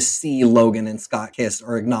going to see Logan and Scott kiss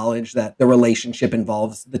or acknowledge that the relationship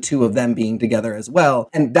involves the two of them being together as well.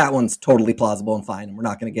 And that one's totally plausible and fine, and we're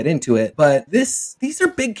not going to get into it. But these are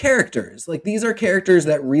big characters. Like, these are characters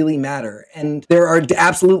that really matter. And there are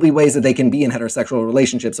absolutely ways that they can be in heterosexual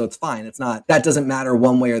relationships, so it's fine. It's not, that doesn't matter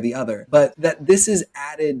one way or the other. But that this is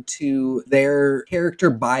added to their character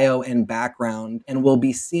bio and background and will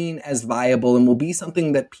be seen as viable and will be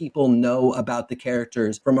something that people know about the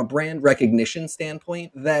characters from a brand recognition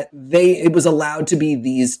standpoint, that it was allowed to be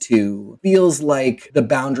these two. Feels like the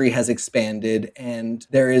boundary has expanded and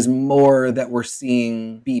there is more that we're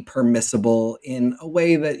seeing be permissible in a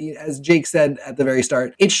way that, as Jake said at the very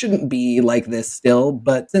start, it shouldn't be like this still,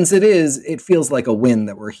 but since it is, it feels like a win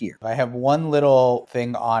that we're here. I have one little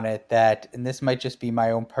thing on it that, and this might just be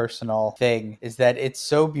my own personal thing, is that it's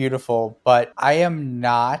so beautiful, but I am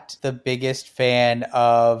not the biggest fan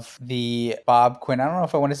of the Bob Quinn, I don't know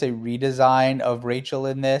if I want to say redesign of Rachel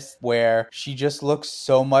in this, where she just looks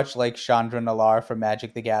so much like Chandra Nalaar from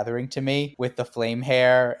Magic the Gathering to me, with the flame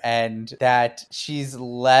hair, and that she's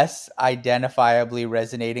less identifiably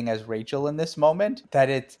resonating as Rachel in this moment, that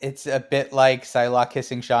it's a bit like Psylocke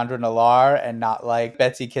kissing Chandra Nalaar and not like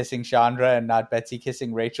Betsy kissing Chandra and not Betsy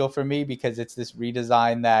kissing Rachel for me, because it's this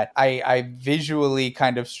redesign that I visually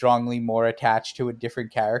kind of strongly more attached to a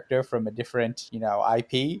different character from a different,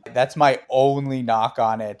 IP. That's my only knock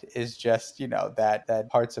on it, is just, that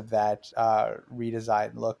parts of that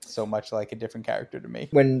redesign look so much like a different character to me.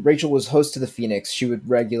 When Rachel was host to the Phoenix, she would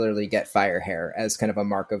regularly get fire hair as kind of a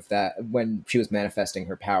mark of that when she was manifesting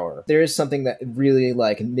her power. There is something that really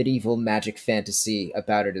like medieval magic fantasy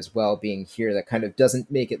about it as well, being here, that kind of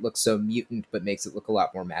doesn't make it look so mutant, but makes it look a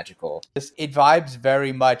lot more magical. It vibes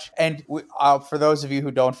very much. And for those of you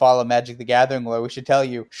who don't follow Magic the Gathering lore, we should tell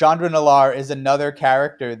you, Chandra Nalaar is another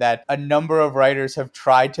character that a number of writers have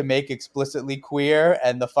tried to make explicitly queer,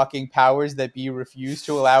 and the fucking powers that be refuse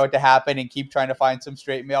to allow it to happen and keep trying to find some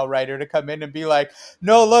straight male writer to come in and be like,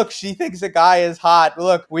 no, look, she thinks a guy is hot.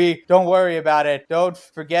 Look, we don't worry about it. Don't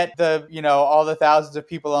forget the, all the thousands of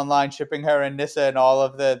people online shipping her and Nissa and all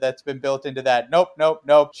of that's been built into that. Nope.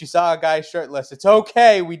 She saw a guy shirtless. It's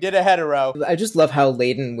okay. We did a hetero. I just love how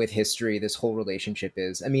laden with history this whole relationship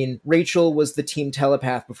is. I mean, Rachel was the team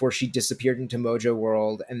telepath before she disappeared into Mojo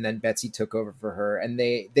World, and then Betsy took over for her. And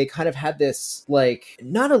they kind of had this, like,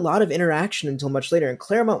 not a lot of interaction until much later. And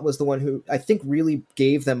Claremont was the one who I think really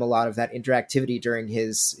gave them a lot of that interactivity during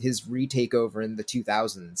his retakeover in the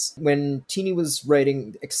 2000s. When Tini was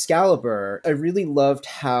writing Excalibur, I really loved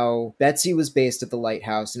how Betsy was based at the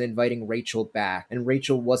lighthouse and inviting Rachel back, and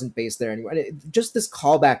Rachel wasn't based there anymore. Just this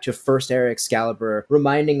callback to first era Excalibur,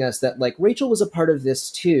 reminding us that like Rachel was a part of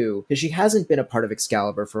this too, because she hasn't been a part of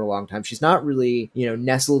Excalibur for a long time. She's not really,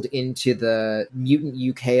 nestled into the mutant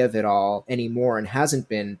UK of it all anymore and hasn't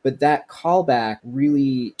been. But that callback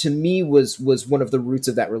really, to me, was one of the roots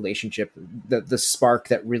of that relationship, the spark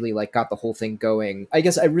that really like got the whole thing going. I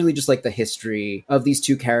guess I really just like the history of these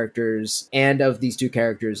two characters and of these two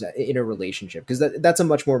characters in a relationship, because that's a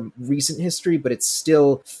much more recent history, but it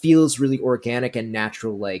still feels really organic and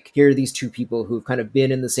natural. Like, here are these two people who've kind of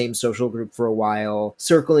been in the same social group for a while,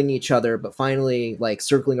 circling each other, but finally like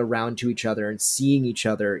circling around to each other and seeing each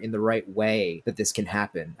other in the right way that this can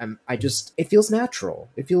happen. It feels natural.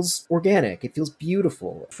 It feels organic. It feels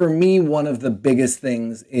beautiful. For me, one of the biggest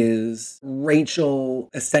things is Rachel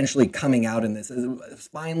essentially coming out in this, is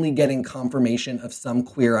finally getting confirmation of some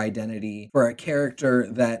queer identity for a character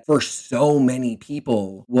that for so many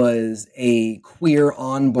people was a queer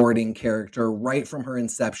onboarding character right from her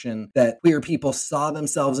inception, that queer people saw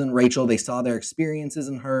themselves in Rachel. They saw their experiences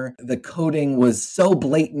in her. The coding was so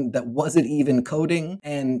blatant that wasn't even coding,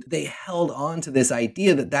 and they held on to this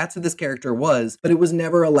idea that that's who this character was, but it was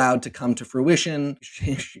never allowed to come to fruition.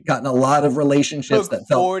 She got in a lot of relationships that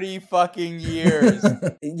felt 40 fucking years.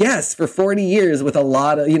 Yes, for 40 years with a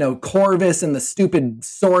lot of, Corvus and the stupid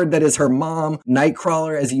sword that is her mom,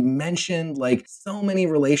 Nightcrawler, as you mentioned, like so many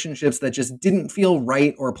relationships that just didn't feel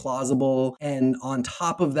right or plausible. And on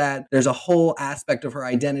top of that, there's a whole aspect of her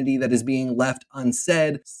identity that is being left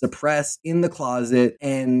unsaid, suppressed in the closet.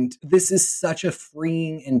 And this is such a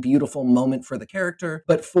freeing and beautiful moment for the character,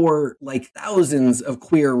 but for like thousands of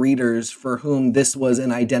queer readers for whom this was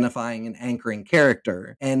an identifying and anchoring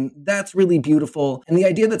character. And that's really beautiful. And the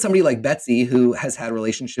idea that somebody like Betsy, who has had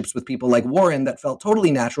relationships with people like Warren that felt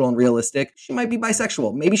totally natural and realistic, she might be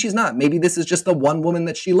bisexual. Maybe she's not. Maybe this is just the one woman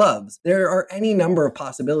that she loves. There are any number of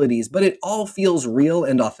possibilities, but it all feels real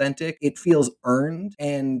and authentic. It feels earned,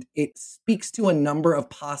 and it speaks to a number of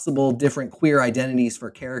possible different queer identities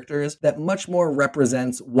for characters that much more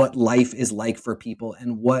represents what life is like for people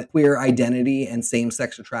and what queer identity and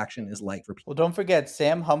same-sex attraction is like for people. Well, don't forget,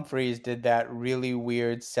 Sam Humphries did that really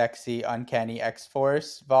weird, sexy, uncanny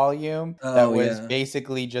X-Force volume that was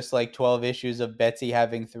basically just like 12 issues of Betsy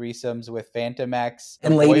having threesomes with Phantom X,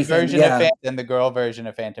 and the boy Lady version of Phantom, and the girl version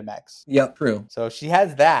of Phantom X. Yep, true. So she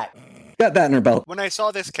has that. Got that in her belt. When I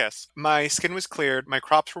saw this kiss, my skin was cleared, my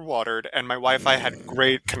crops were watered, and my Wi-Fi had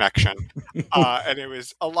great connection. And it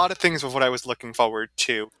was a lot of things of what I was looking forward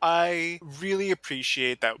to. I really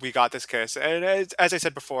appreciate that we got this kiss. And as I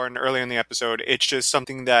said before and earlier in the episode, it's just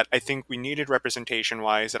something that I think we needed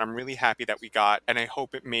representation-wise, and I'm really happy that we got. And I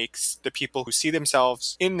hope it makes the people who see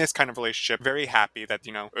themselves in this kind of relationship very happy that,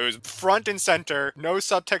 it was front and center, no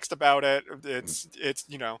subtext about it. It's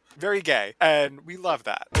very gay. And we love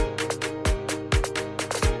that.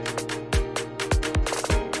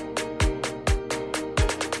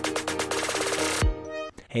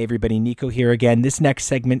 Hey everybody, Nico here again. This next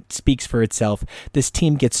segment speaks for itself. This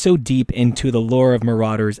team gets so deep into the lore of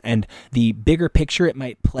Marauders and the bigger picture it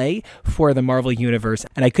might play for the Marvel Universe,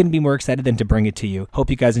 and I couldn't be more excited than to bring it to you. Hope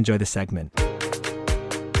you guys enjoy the segment.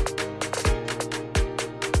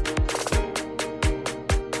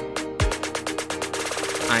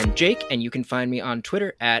 I'm Jake, and you can find me on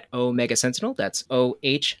Twitter at OMegaSentinel. That's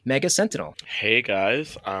OH Mega Sentinel. Hey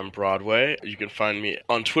guys, I'm Broadway. You can find me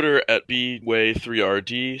on Twitter at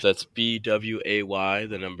BWay3RD. That's BWAY,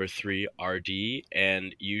 the number 3RD,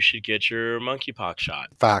 and you should get your monkeypox shot.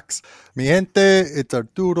 Facts. Mi gente, it's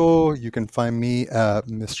Arturo. You can find me at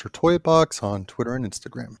Mr. Toybox on Twitter and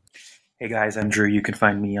Instagram. Hey guys, I'm Drew. You can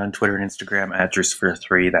find me on Twitter and Instagram at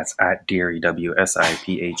Drewsipher3. That's at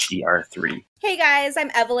DREWSIPHER3. Hey guys,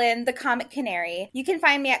 I'm Evelyn, the Comic Canary. You can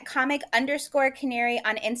find me at comic_canary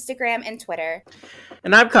on Instagram and Twitter.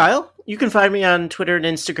 And I'm Kyle. You can find me on Twitter and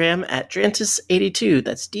Instagram at Drantis82.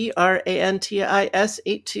 That's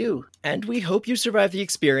DRANTIS82. And we hope you survive the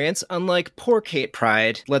experience, unlike poor Kate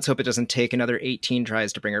Pride. Let's hope it doesn't take another 18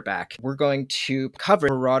 tries to bring her back. We're going to cover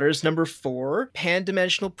Marauders number 4,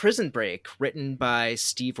 Pan-Dimensional Prison Break, written by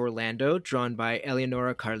Steve Orlando, drawn by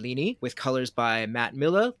Eleonora Carlini, with colors by Matt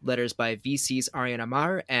Milla, letters by VC DC's Ariane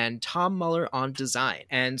Amar and Tom Muller on design.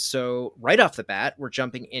 And so right off the bat, we're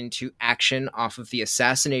jumping into action off of the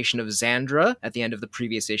assassination of Xandra at the end of the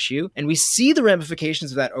previous issue. And we see the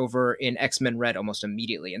ramifications of that over in X-Men Red almost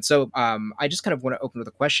immediately. And so I just kind of want to open with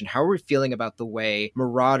a question. How are we feeling about the way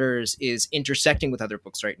Marauders is intersecting with other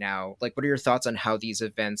books right now? Like, what are your thoughts on how these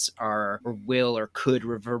events are or will or could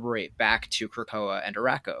reverberate back to Krakoa and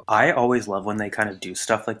Arakko? I always love when they kind of do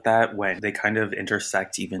stuff like that, when they kind of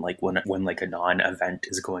intersect, even like when like a non-event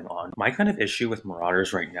is going on. My kind of issue with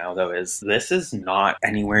Marauders right now, though, is this is not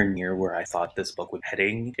anywhere near where I thought this book was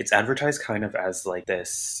heading. It's advertised kind of as like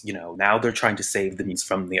this, you know, now they're trying to save the mutants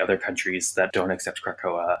from the other countries that don't accept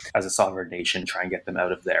Krakoa as a sovereign nation, try and get them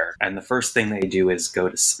out of there. And the first thing they do is go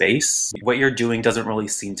to space. What you're doing doesn't really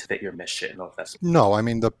seem to fit your mission. No, I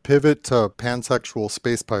mean, the pivot to pansexual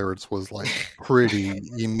space pirates was like pretty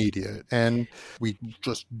immediate. And we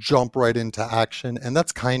just jump right into action. And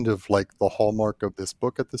that's kind of like the hallmark of this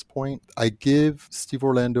book at this point. I give Steve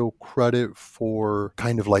Orlando credit for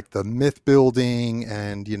kind of like the myth building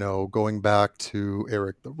and, you know, going back to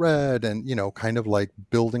Eric the Red and, you know, kind of like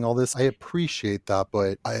building all this. I appreciate that,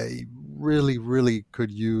 but I really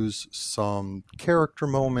could use some character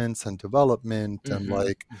moments and development and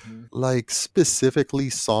like specifically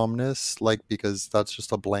Somnus, like, because that's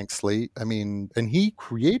just a blank slate. I mean, and he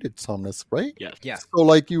created Somnus, right? Yes. Yeah. So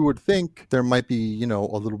like you would think there might be, you know,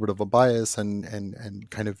 a little bit of a bias and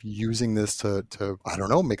kind of using this to I don't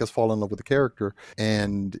know, make us fall in love with the character.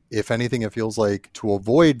 And if anything, it feels like to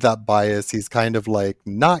avoid that bias, he's kind of like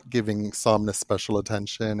not giving Somnus special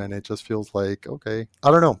attention, and it just feels like, okay,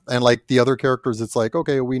 I don't know. And like the other characters, it's like,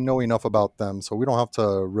 okay, we know enough about them, so we don't have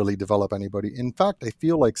to really develop anybody. In fact, I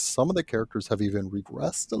feel like some of the characters have even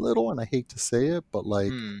regressed a little, and I hate to say it, but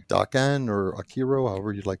like Daken or Akiro,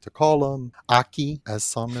 however you'd like to call him, Aki, as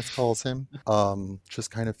Somnus calls him,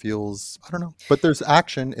 just kind of feels, I don't know. But there's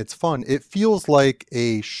action, it's fun. It feels like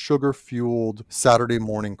a sugar-fueled Saturday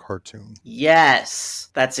morning cartoon. Yes,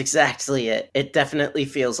 that's exactly it. It definitely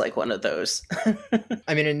feels like one of those.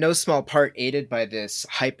 I mean, in no small part aided by this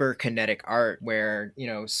hyper-kinetic art where, you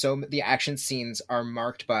know, so the action scenes are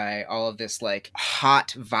marked by all of this like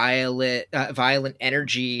hot, violent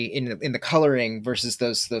energy in the coloring versus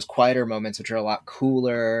those quieter moments, which are a lot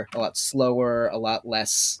cooler, a lot slower, a lot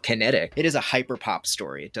less kinetic. It is a hyper-pop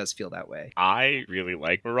story. It does feel that way. I really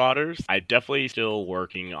like Marauders. I'm definitely still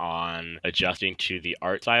working on adjusting to the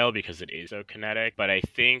art style because it is so kinetic, but I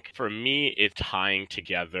think for me it's tying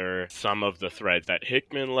together some of the threads that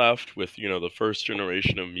Hickman left with, you know, the first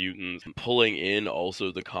generation of mutants, pulling in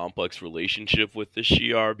also the complex relationship with the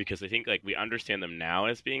Shi'ar, because I think like we understand them now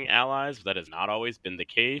as being allies, but that has not always been the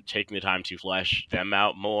case. Taking the time to flesh them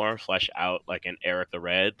out more, flesh out like an Eric the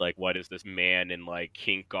Red, like what is this man in like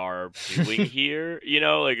kink garb doing here? You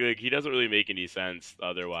know, like he doesn't really make any sense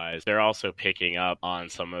otherwise. They're also picking up on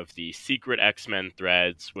some of the Secret X-Men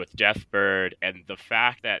threads with Deathbird, and the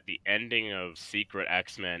fact that the ending of Secret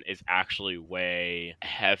X-Men is actually way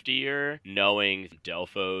heftier, knowing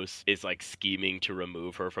Delphos is like scheming to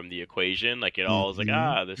remove her from the equation. Like it all is like,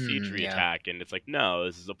 the Seed-Tree attack, and it's like, no,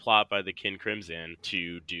 this is a plot by the Kin Crimson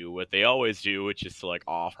to do what they always do, which is to like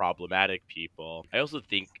off problematic people. I also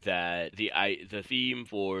think that the theme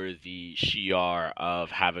for the Shi'ar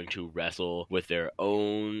of having to wrestle with their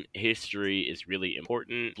own history is really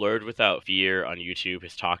important. Blurred Without Fear on YouTube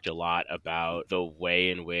has talked a lot about the way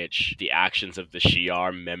in which the actions of the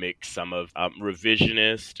Shi'ar mimic some of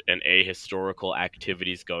revisionist and ahistorical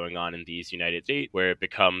activities going on in these United States, where it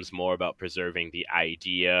becomes more about preserving the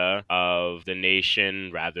idea of the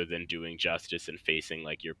nation rather than doing justice and facing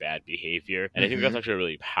like your bad behavior. And I think that's actually a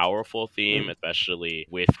really powerful theme, especially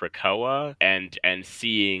with Krakoa, and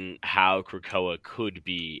seeing how Krakoa could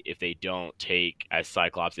be if they don't take, as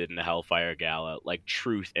Cyclops did in the Hellfire Gala, like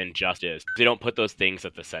truth and justice. They don't put those things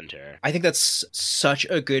at the center. I think that's such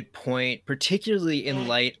a good point, particularly in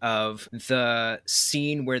light of the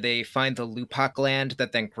scene where they find the Lupak gland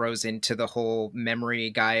that then grows into the whole memory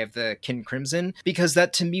guy of the Kin Crimson, because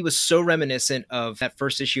that to me was so reminiscent of that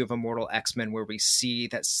first issue of Immortal X-Men where we see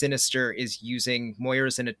that Sinister is using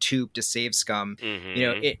Moira's in a tube to save Scum. You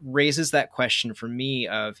know, it raises that question for me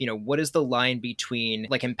of, you know, what is the line between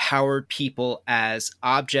like empowered people as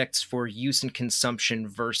objects for use and consumption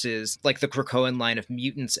versus like the Krakoan line of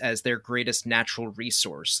mutants as their greatest natural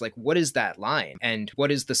resource? Like, what is that line? And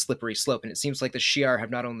what is the slippery slope? And it seems like the Shi'ar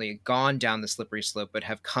have not only gone down the slippery slope, but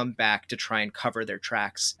have have come back to try and cover their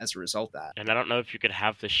tracks as a result of that. And I don't know if you could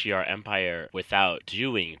have the Shi'ar Empire without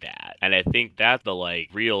doing that. And I think that's the like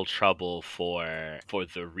real trouble for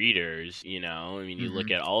the readers, you know? I mean, you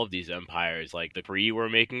look at all of these empires, like the Kree were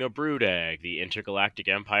making a brood egg, the intergalactic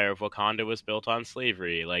empire of Wakanda was built on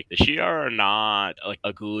slavery. Like the Shi'ar are not like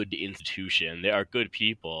a good institution. They are good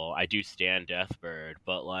people. I do stand Deathbird,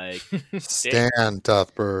 but like Stand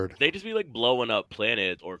Deathbird. they just be like blowing up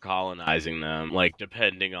planets or colonizing them, like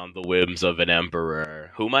depending on the whims of an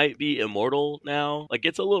emperor who might be immortal now. Like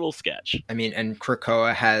it's a little sketch. I mean, and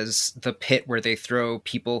Krakoa has the pit where they throw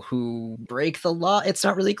people who break the law. It's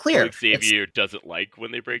not really clear. Like Xavier doesn't like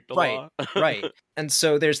when they break the law. Right. And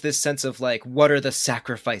so there's this sense of like, what are the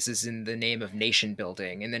sacrifices in the name of nation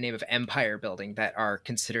building, in the name of empire building that are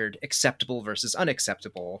considered acceptable versus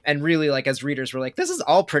unacceptable? And really, like, as readers, we're like, this is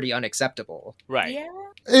all pretty unacceptable. Right. Yeah.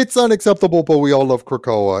 It's unacceptable, but we all love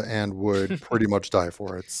Krakoa and would pretty much die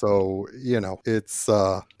for it. So, you know, it's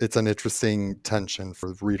an interesting tension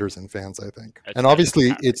for readers and fans, I think. And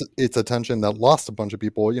obviously it's a tension that lost a bunch of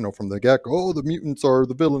people, you know, from the get-go. Oh, the mutants are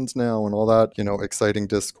the villains now and all that, you know, exciting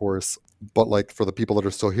discourse. But like for the people that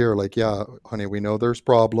are still here, like, yeah, honey, we know there's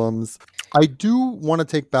problems. I do want to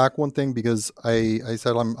take back one thing because I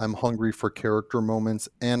said I'm hungry for character moments,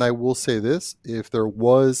 and I will say this: if there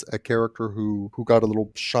was a character who got a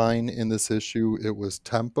little shine in this issue, it was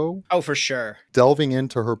Tempo. Oh, for sure. Delving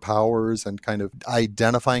into her powers and kind of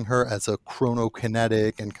identifying her as a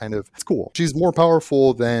chronokinetic and kind of, it's cool. She's more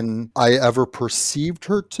powerful than I ever perceived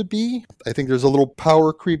her to be. I think there's a little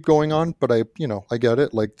power creep going on, but I get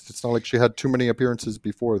it. Like, it's not like she had too many appearances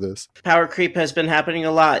before this. Power creep has been happening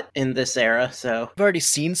a lot in this era, so I've already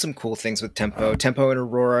seen some cool things with Tempo. Tempo and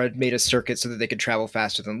Aurora made a circuit so that they could travel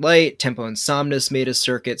faster than light. Tempo and Somnus made a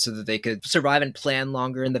circuit so that they could survive and plan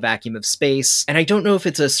longer in the vacuum of space. And I don't know if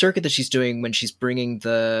it's a circuit that she's doing when she's bringing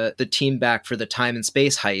the team back for the time and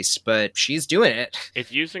space heist, but she's doing it.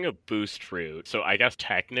 It's using a boost fruit, so I guess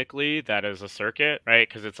technically that is a circuit, right?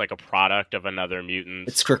 Because it's like a product of another mutant.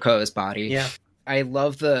 It's Krakoa's body. yeah. I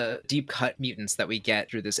love the deep cut mutants that we get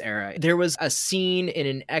through this era. There was a scene in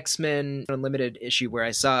an X-Men Unlimited issue where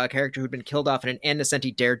I saw a character who'd been killed off in an Ann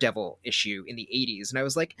Nocenti Daredevil issue in the 80s. And I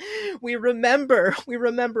was like, we remember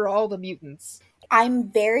all the mutants.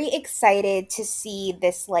 I'm very excited to see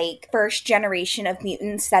this like first generation of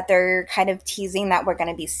mutants that they're kind of teasing that we're going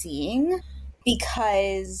to be seeing.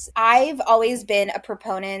 Because I've always been a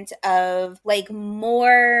proponent of like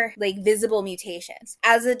more like visible mutations.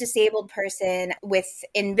 As a disabled person with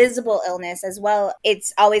invisible illness as well,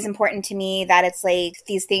 it's always important to me that it's like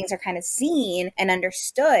these things are kind of seen and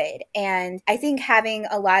understood. And I think having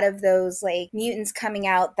a lot of those like mutants coming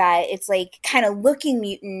out that it's like kind of looking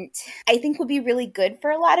mutant, I think would be really good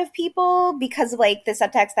for a lot of people because of like the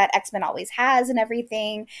subtext that X-Men always has and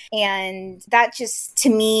everything. And that just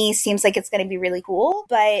to me seems like it's going to be really cool.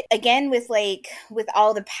 But again, with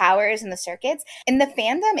all the powers and the circuits in the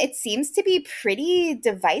fandom, it seems to be pretty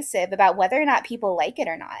divisive about whether or not people like it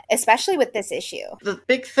or not, especially with this issue. The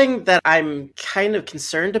big thing that I'm kind of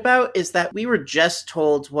concerned about is that we were just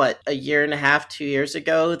told, a year and a half, 2 years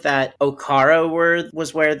ago, that Okara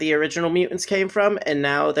was where the original mutants came from, and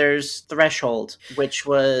now there's Threshold, which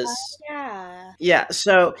was... Yeah,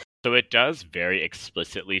 so it does very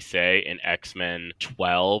explicitly say in X-Men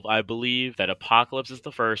 12, I believe, that Apocalypse is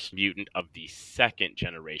the first mutant of the second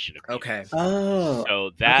generation of mutants. Okay. Oh.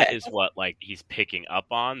 So that is what he's picking up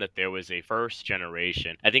on, that there was a first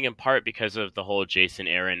generation. I think in part because of the whole Jason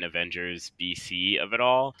Aaron Avengers BC of it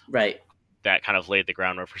all. Right. That kind of laid the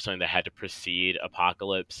groundwork for something that had to precede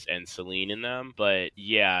Apocalypse and Selene in them. But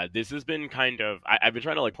yeah, this has been kind of... I've been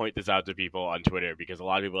trying to point this out to people on Twitter because a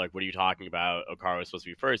lot of people are like, what are you talking about? Okara was supposed to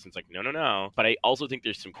be first. And it's like, no. But I also think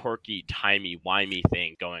there's some quirky, timey-wimey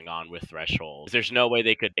thing going on with Threshold. There's no way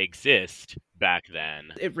they could exist back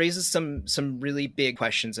then. It raises some really big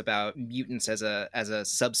questions about mutants as a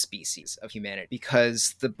subspecies of humanity,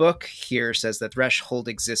 because the book here says that Threshold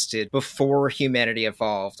existed before humanity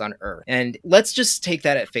evolved on Earth. And let's just take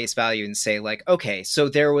that at face value and say, like, okay, so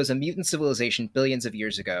there was a mutant civilization billions of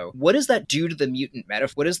years ago. What does that do to the mutant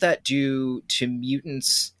metaphor? What does that do to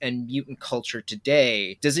mutants and mutant culture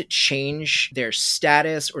today? Does it change their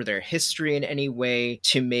status or their history in any way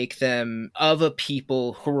to make them of a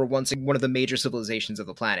people who were once one of the major civilizations of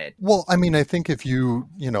the planet? Well, I mean, I think if you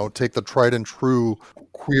take the tried and true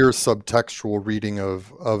queer subtextual reading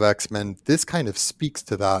of X-Men, this kind of speaks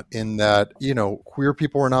to that in that, queer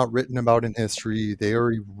people are not written about in history. They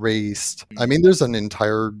are erased. I mean, there's an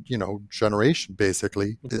entire, generation,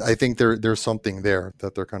 basically. I think there's something there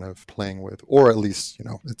that they're kind of playing with, or at least,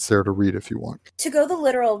 it's there to read if you want. To go the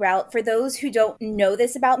literal route, for those who don't know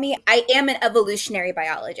this about me, I am an evolutionary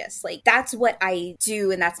biologist. Like, that's what I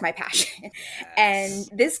do, and that's my passion. And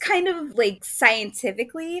this kind of, like,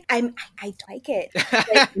 scientifically, I like it.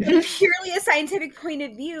 Like, purely a scientific point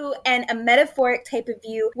of view and a metaphoric type of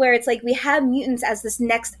view where it's like we have mutants as this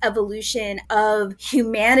next evolution of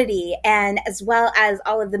humanity, and as well as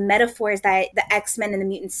all of the metaphors that the X-Men and the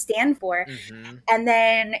mutants stand for. Mm-hmm. And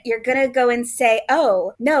then you're gonna go and say,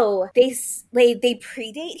 oh no, they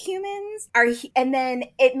predate humans, and then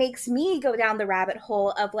it makes me go down the rabbit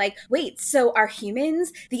hole of like, wait, so are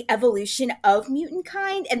humans the evolution of mutant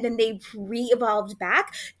kind, and then they re-evolved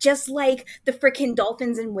back, just like the freaking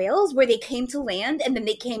dolphins and whales, where they came to land and then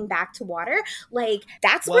they came back to water? Like,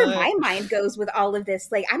 that's where my mind goes with all of this.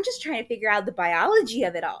 Like, I'm just trying to figure out the biology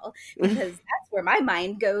of it all, because that's where my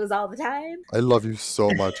mind goes all the time. I love you so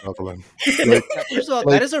much, Evelyn. First of all,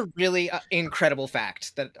 that is a really incredible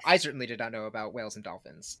fact that I certainly did not know about whales and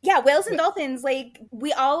dolphins. Yeah, whales and dolphins, like,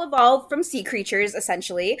 we all evolved from sea creatures,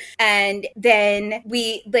 essentially, and then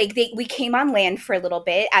we came on land for a little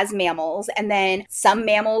bit as mammals, and then some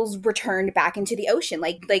mammals returned back into the ocean.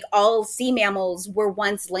 Like all sea mammals were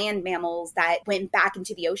once land mammals that went back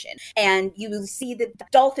into the ocean. And you see the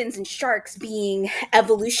dolphins and sharks being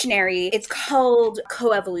evolutionary. It's called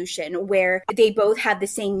coevolution, where they both have the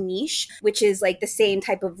same niche, which is like the same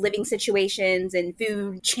type of living situations and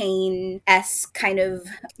food chain-esque kind of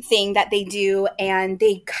thing that they do, and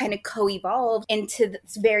they kind of co-evolve into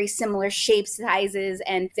very similar shapes, sizes,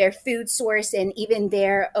 and their food source, and even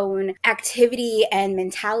their own activity and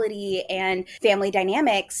mentality and family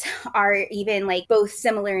dynamics are even like both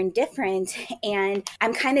similar and different. And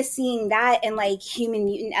I'm kind of seeing that in like human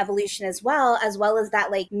mutant evolution as well as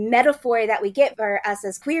that like metaphor that we get for us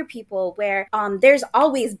as queer people, where there's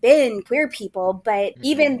always been queer people, but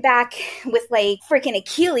even back with like freaking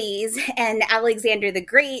Achilles and Alexander the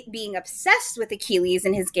Great being obsessed with Achilles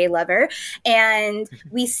and his gay lover, and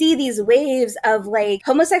we see these waves of like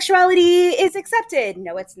homosexuality is accepted.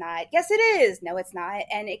 No, it's not. Yes, it is. No, it's not.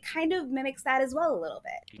 And it kind of mimics that as well a little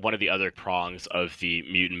bit. One of the other prongs of the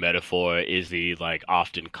mutant metaphor is the like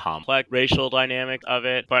often complex racial dynamic of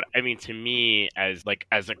it. But I mean, to me, as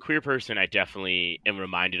a queer person, I definitely am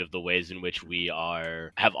reminded of the ways in which we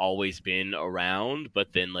have always been around,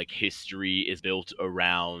 but then like history is built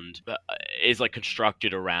around, is like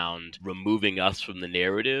constructed around removing us from the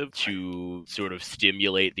narrative to sort of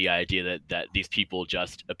stimulate the idea that these people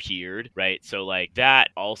just appeared, right? So like that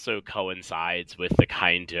also coincides with the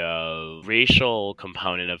kind of racial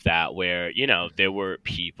component of that, where, there were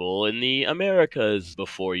people in the Americas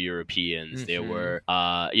before Europeans. There were,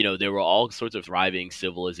 there were all sorts of thriving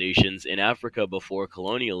civilizations in Africa before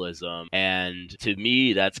colonialism. And to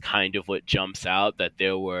me, that's kind of what jumps out, that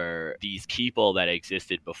there were these people that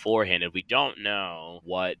existed beforehand, and we don't know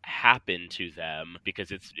what happened to them,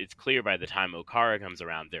 because it's clear by the time Okara comes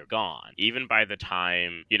around, they're gone. Even by the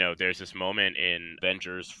time, there's this moment in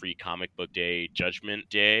Avengers Free Comic Book Day, Judgment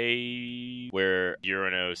Day, where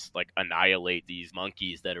Uranus like annihilate these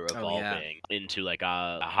monkeys that are evolving into like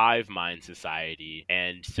a hive mind society.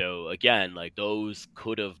 And so again, like those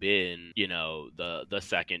could have been, the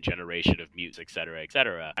second generation of mutants, etc.,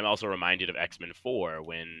 etc. I'm also reminded of X-Men 4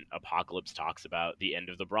 when Apocalypse talks about the end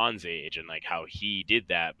of the Bronze Age and like how he did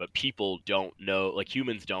that, but people don't know, like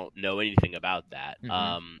humans don't know anything about that.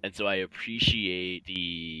 And so I appreciate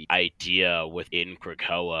the idea within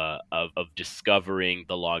Krakoa of discovering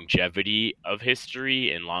the longevity of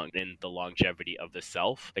history and the longevity of the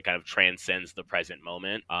self that kind of transcends the present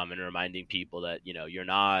moment, and reminding people that, you're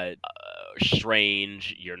not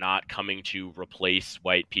strange, you're not coming to replace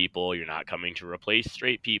white people, you're not coming to replace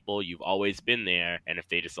straight people, you've always been there, and if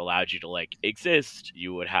they just allowed you to like exist,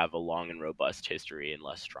 you would have a long and robust history and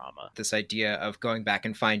less trauma. This idea of going back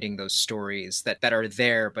and finding those stories that are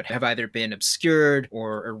there but have either been obscured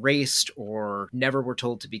or erased or never were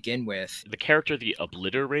told to begin with. The character the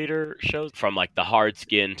Obliterator shows, from like the hard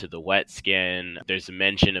skin to the wet skin. There's a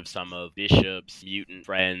mention of some of Bishop's mutant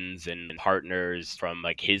friends and partners from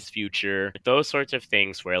like his future. Those sorts of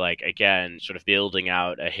things where like, again, sort of building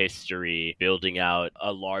out a history, building out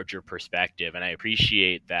a larger perspective. And I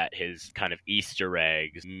appreciate that his kind of Easter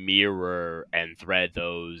eggs mirror and thread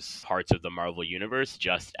those parts of the Marvel Universe,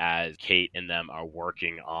 just as Kate and them are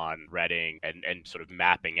working on reading and sort of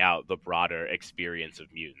mapping out the broader experience of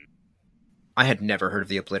mutant. I had never heard of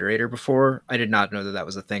the Obliterator before. I did not know that that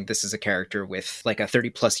was a thing. This is a character with like a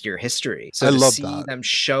 30-plus year history. So I to love see that. them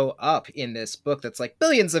show up in this book that's like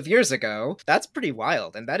billions of years ago, that's pretty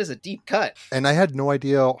wild. And that is a deep cut. And I had no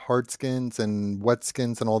idea hard skins and wet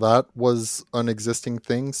skins and all that was an existing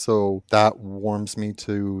thing. So that warms me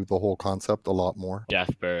to the whole concept a lot more.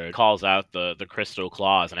 Deathbird calls out the crystal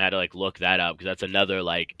claws, and I had to like look that up because that's another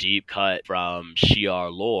like deep cut from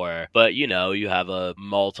Shi'ar lore. But you know, you have a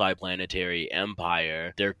multi-planetary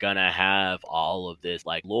empire, they're gonna have all of this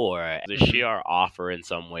like lore. The Shi'ar offer in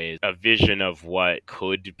some ways a vision of what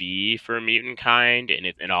could be for mutant kind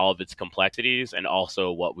and all of its complexities, and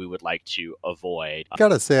also what we would like to avoid. I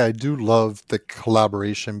gotta say, I do love the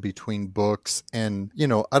collaboration between books, and you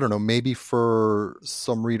know, I don't know, maybe for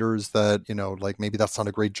some readers that, you know, like maybe that's not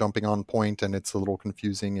a great jumping on point and it's a little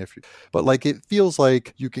confusing but like it feels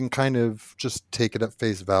like you can kind of just take it at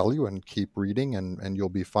face value and keep reading and you'll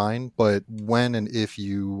be fine. But when and if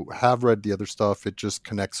you have read the other stuff, it just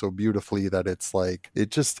connects so beautifully that it's like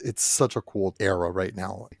it's such a cool era right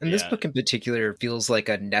now. And this book in particular feels like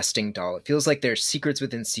a nesting doll. It feels like there's secrets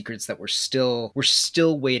within secrets that we're still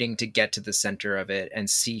waiting to get to the center of it and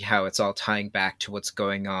see how it's all tying back to what's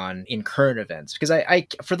going on in current events. Because I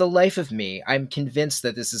for the life of me, I'm convinced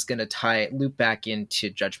that this is going to loop back into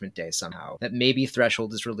Judgment Day somehow. That maybe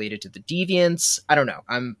Threshold is related to the Deviants. I don't know.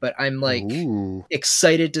 I'm like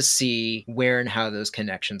excited to see where and how those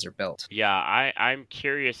connections are built. Yeah, I'm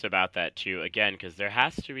curious about that too, again, because there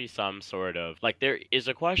has to be some sort of, like, there is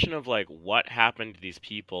a question of, like, what happened to these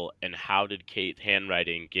people and how did Kate's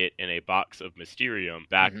handwriting get in a box of Mysterium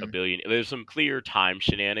back a billion? There's some clear time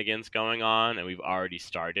shenanigans going on, and we've already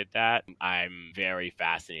started that. I'm very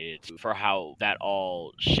fascinated for how that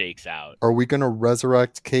all shakes out. Are we going to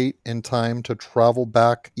resurrect Kate in time to travel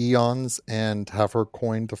back eons and have her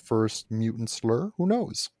coin the first mutant slur? Who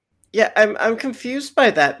knows? Yeah, I'm confused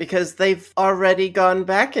by that because they've already gone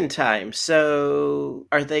back in time. So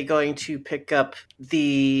are they going to pick up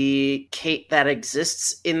the Kate that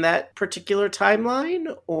exists in that particular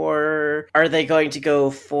timeline? Or are they going to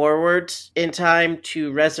go forward in time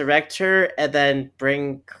to resurrect her and then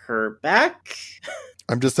bring her back?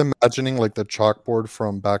 I'm just imagining like the chalkboard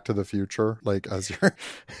from Back to the Future, like as you're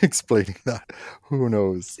explaining that. Who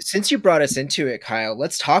knows? Since you brought us into it, Kyle,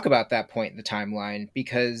 let's talk about that point in the timeline,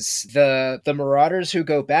 because the Marauders who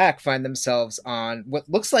go back find themselves on what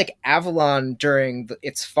looks like Avalon during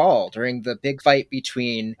its fall, during the big fight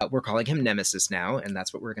between, we're calling him Nemesis now, and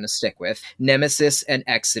that's what we're going to stick with, Nemesis and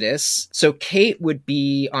Exodus. So Kate would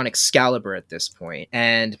be on Excalibur at this point,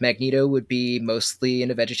 and Magneto would be mostly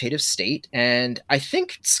in a vegetative state, and I think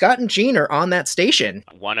Scott and Jean are on that station.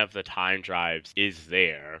 One of the time drives is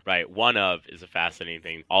there, right? One of is a fascinating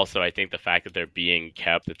thing. Also, I think the fact that they're being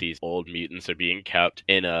kept, that these old mutants are being kept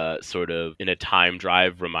in a time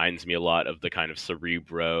drive reminds me a lot of the kind of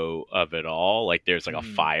Cerebro of it all. Like there's like a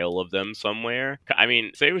file of them somewhere. I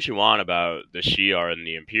mean, say what you want about the Shi'ar and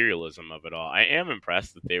the imperialism of it all. I am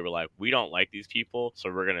impressed that they were like, we don't like these people,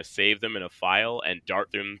 so we're going to save them in a file and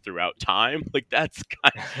dart them throughout time. Like that's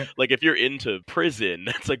kind of, like if you're into prison,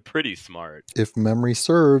 that's like pretty smart. If memory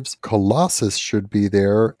serves, Colossus should be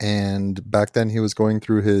there, and back then he was going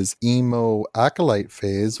through his emo acolyte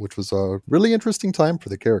phase, which was a really interesting time for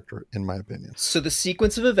the character, in my opinion. So the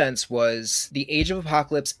sequence of events was the Age of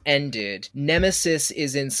Apocalypse ended, Nemesis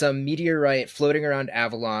is in some meteorite floating around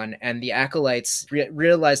Avalon, and the acolytes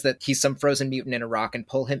realize that he's some frozen mutant in a rock and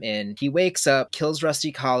pull him in. He wakes up, kills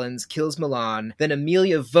Rusty Collins, kills Milan, then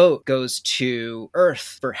Amelia Vogt goes to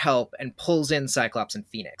Earth for help and pulls in Cyclops and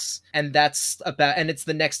Phoenix. And it's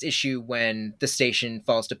the next issue when the station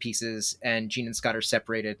falls to pieces and Jean and Scott are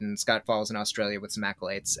separated and Scott falls in Australia with some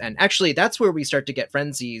acolytes. And actually that's where we start to get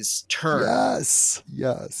Frenzy's turn.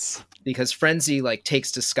 Yes. Because Frenzy like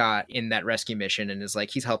takes to Scott in that rescue mission and is like,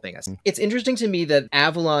 he's helping us. It's interesting to me that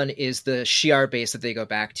Avalon is the Shi'ar base that they go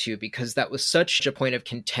back to, because that was such a point of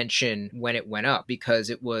contention when it went up, because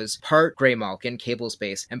it was part Greymalkin, Cable's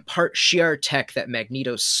base, and part Shi'ar tech that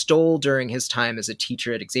Magneto stole during his time as a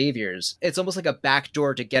teacher at Xavier's. It's almost like a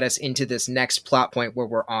backdoor to get us into this next plot point where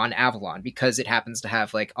we're on Avalon, because it happens to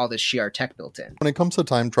have like all this Shi'ar tech built in. When it comes to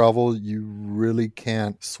time travel, you really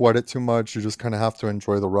can't sweat it too much. You just kind of have to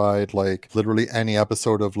enjoy the ride. Like literally any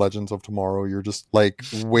episode of Legends of Tomorrow, you're just like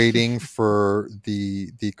waiting for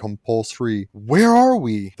the compulsory, where are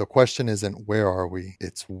we? The question isn't where are we?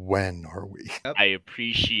 It's when are we? I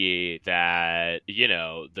appreciate that, you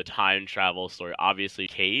know, the time travel story. Obviously,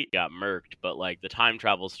 Kate got murked, but like like the time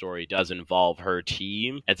travel story does involve her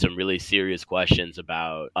team and some really serious questions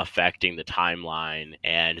about affecting the timeline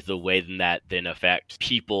and the way that then affects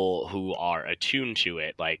people who are attuned to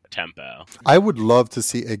it, like Tempo. I would love to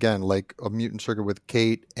see, again, like a Mutant Sugar with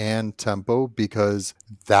Kate and Tempo, because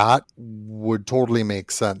that would totally make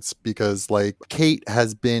sense. Because, like, Kate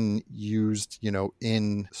has been used,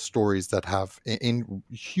 in stories that have, in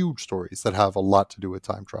huge stories that have a lot to do with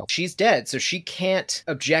time travel. She's dead, so she can't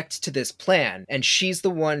object to this plan. And she's the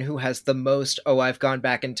one who has the most, I've gone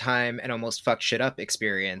back in time and almost fucked shit up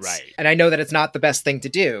experience. Right. And I know that it's not the best thing to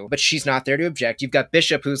do, but she's not there to object. You've got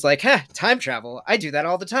Bishop who's like, time travel. I do that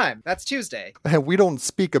all the time. That's Tuesday. And we don't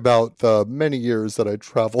speak about the many years that I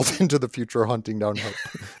traveled into the future hunting down Hope.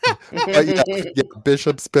 But yeah,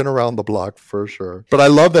 Bishop's been around the block for sure. But I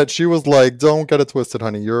love that she was like, don't get it twisted,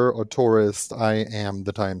 honey. You're a tourist. I am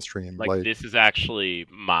the time stream. Like, this is actually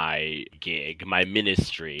my gig, my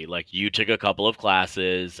ministry. Like, you took a couple of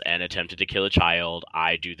classes and attempted to kill a child.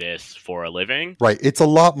 I do this for a living. Right. It's a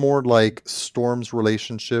lot more like Storm's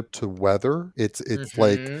relationship to weather. It's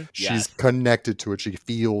like she's connected to it. She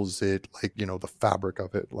feels it, like, the fabric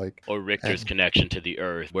of it. Like, or Richter's connection to the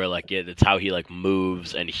earth, where like, that's how he like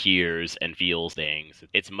moves and hears and feels things.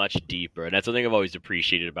 It's much deeper. And that's something I've always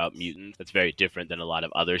appreciated about mutants. It's very different than a lot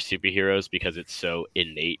of other superheroes because it's so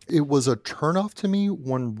innate. It was a turnoff to me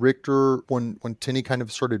when Richter, when Tinny kind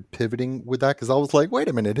of started pivoting with that, because I was like, wait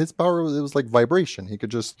a minute, his power, it was like vibration. He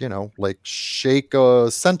could just, like shake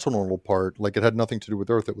a sentinel apart. Like, it had nothing to do with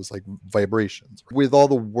Earth. It was like vibrations. With all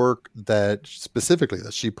the work that specifically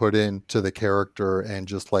that she put into the character and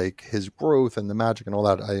just like his growth and the magic and all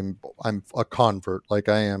that, I'm a convert. Like,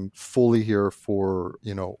 I am fully here for,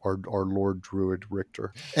 our Lord Druid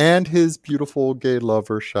Richter and his beautiful gay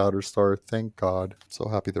lover Shatterstar. Thank God. So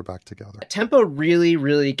happy they're back together. Tempo really,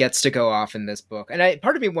 really gets to go off in this book. And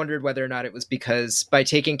part of me wondered whether or not it was because by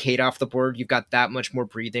taking Kate off the board, you've got that much more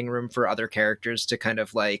breathing room for other characters to kind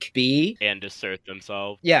of like be and assert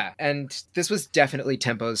themselves. Yeah, and this was definitely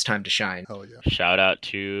Tempo's time to shine. Oh yeah. Shout out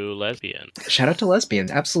to Lesbian. Shout out to Lesbian,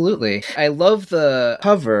 absolutely. I love the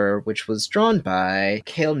cover, which was drawn by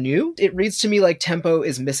Cale New. It reads to me like Tempo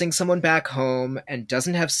is missing someone back home and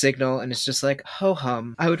doesn't have signal, and it's just like,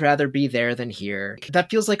 ho-hum, I would rather be there than here. That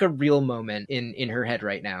feels like a real moment in her head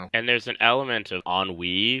right now. And there's an element of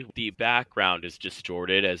ennui. The background is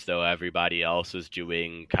distorted as though everybody else is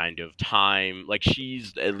doing kind of time. Like,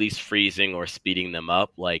 she's at least freezing or speeding them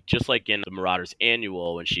up. Like, just like in the Marauders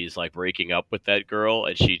Annual when she's like breaking up with that girl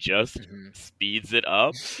and she just speeds it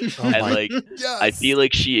up. And like, yes. I feel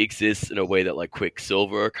like she exists in a way that like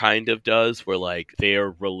Quicksilver kind of does, where like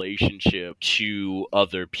their relationship to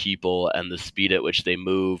other people and the speed at which they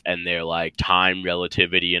move and their like time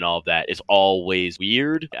relativity and all of that is always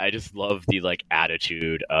weird. I just love the like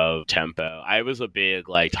attitude of Tempo. I was a big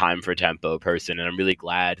like time for Tempo person, and I'm really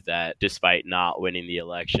glad that despite not winning the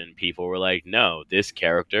election, people were like, no, this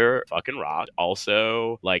character fucking rock.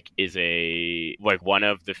 Also, like, is a like one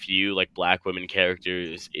of the few like black women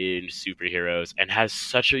characters in superheroes and has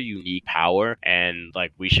such a unique power, and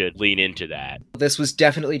like we should lean into that. This was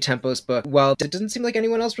definitely Tempo's book. Well, it doesn't seem like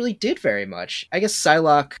anyone else really did very much. I guess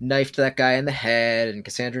Psylocke knifed that guy in the head and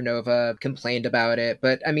Cassandra Nova complained about it,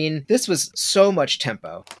 but I mean, this was so much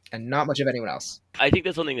Tempo and not much of anyone else. I think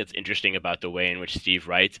that's something that's interesting about the way in which Steve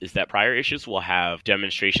writes, is that prior issues will have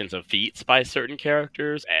demonstrations of feats by certain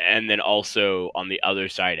characters, and then also on the other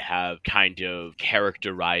side have kind of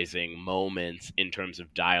characterizing moments in terms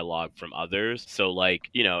of dialogue from others. So like,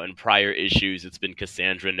 in prior issues, it's been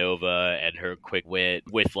Cassandra Nova and her quick wit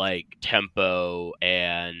with like Tempo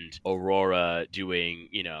and Aurora doing,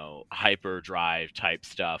 hyperdrive type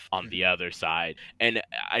stuff on the other side. And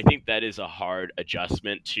I think that is a hard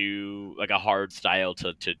adjustment to, like, a hard style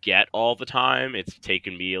to get all the time. It's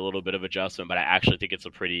taken me a little bit of adjustment, but I actually think it's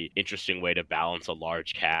a pretty interesting way to balance a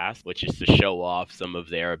large cast, which is to show off some of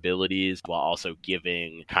their abilities while also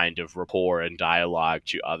giving kind of rapport and dialogue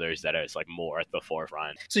to others that is like more at the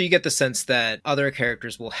forefront. So you get the sense that other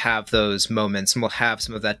characters will have those moments and will have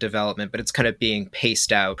some of that development, but it's kind of being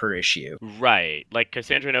paced out per issue. Right. Like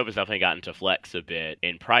Cassandra Nova's definitely gotten to flex a bit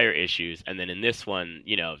in prior issues, and then in this one,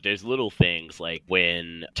 there's little things like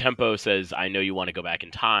when Tempo says, I know you want to go back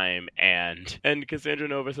in time, and Cassandra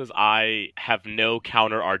Nova says, I have no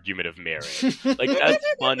counter argument of merit. Like, that's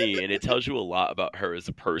funny, and it tells you a lot about her as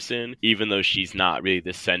a person, even though she's not really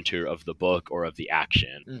the center of the book or of the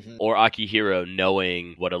action. Mm-hmm. Or Akihiro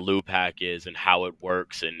knowing what a Lupac is and how it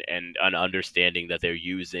works, and an understanding that they're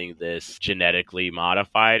using this genetically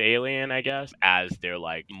modified alien, I guess, as their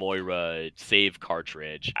like Moira save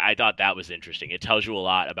cartridge. I thought that was interesting. It tells you a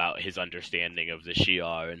lot about his understanding of the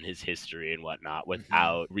Shi'ar and his history and whatnot. whatnot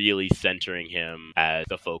without really centering him as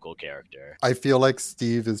the focal character. I feel like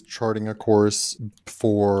Steve is charting a course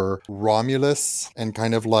for Romulus and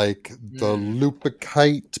kind of like the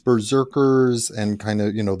Lupikite berserkers and kind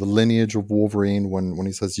of, the lineage of Wolverine when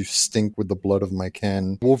he says, "You stink with the blood of my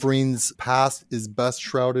kin." Wolverine's past is best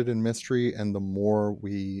shrouded in mystery, and the more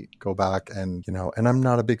we go back and, and I'm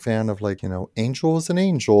not a big fan of Angel is an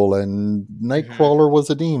angel and Nightcrawler was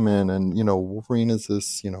a demon and, Wolverine is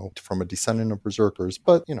this, from a descendant of berserkers.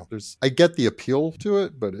 But, I get the appeal to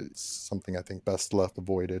it, but it's something I think best left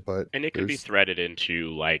avoided. And it could be threaded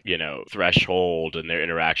into Threshold and their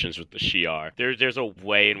interactions with the Shi'ar. There's a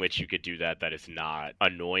way in which you could do that is not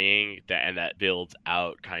annoying and that builds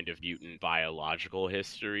out kind of mutant biological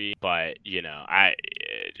history. But,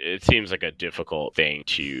 it seems like a difficult thing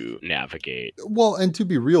to navigate. Well, and to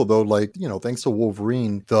be real though, thanks to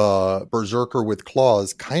Wolverine, the berserker with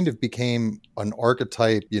claws kind of became an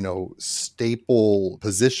archetype, staple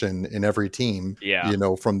position in every team,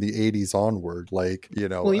 from the 80s onward.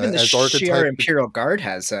 Well, even the Shi'ar Imperial Guard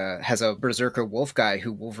has a berserker wolf guy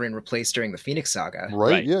who Wolverine replaced during the Phoenix Saga.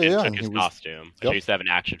 Right, yeah. And his costume. I used to have an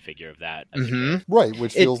action figure of that. Right,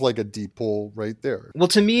 which feels like a deep pull right there. Well,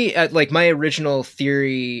 to me, my original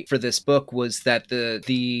theory for this book was that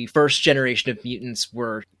the first generation of mutants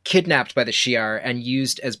were kidnapped by the Shi'ar and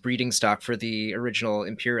used as breeding stock for the original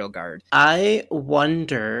Imperial Guard. I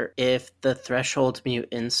wonder if the Threshold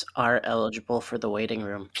mutants are eligible for the waiting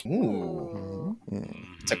room. Ooh.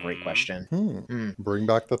 That's a great question. Bring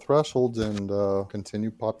back the Thresholds and continue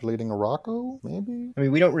populating Arakko, maybe? I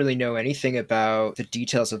mean, we don't really know anything about the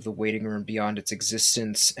details of the waiting room beyond its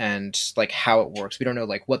existence and how it works. We don't know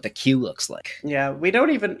what the queue looks like. Yeah, we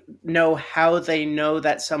don't even know how they know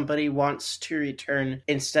that somebody wants to return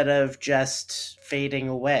instead of just fading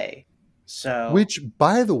away. So, which,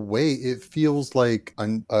 by the way, it feels like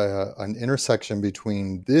an intersection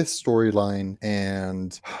between this storyline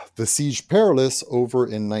and the Siege Perilous over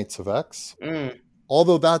in Knights of X.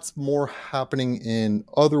 Although that's more happening in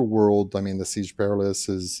Otherworld. I mean, the Siege Perilous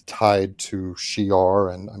is tied to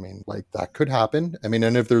Shi'ar, and that could happen. And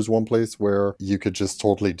if there's one place where you could just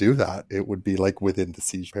totally do that, it would be within the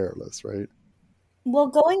Siege Perilous, right? Well,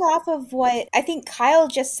 going off of what I think Kyle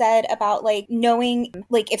just said about knowing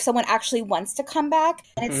if someone actually wants to come back,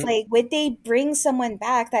 and it's would they bring someone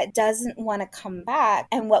back that doesn't want to come back,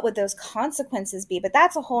 and what would those consequences be? But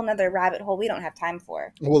that's a whole nother rabbit hole we don't have time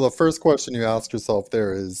for. Well, the first question you ask yourself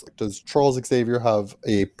there is, does Charles Xavier have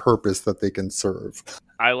a purpose that they can serve?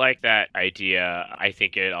 I like that idea. I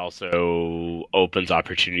think it also opens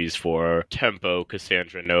opportunities for Tempo,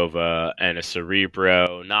 Cassandra Nova, and a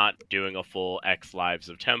Cerebro, not doing a full X Lives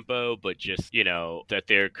of Tempo, but just, that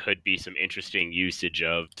there could be some interesting usage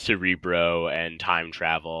of Cerebro and time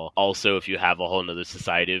travel. Also, if you have a whole nother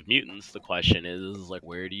society of mutants, the question is,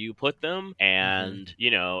 where do you put them? And,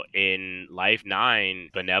 in Life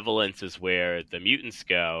 9, Benevolence is where the mutants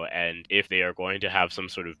go, and if they are going to have some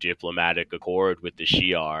sort of diplomatic accord with the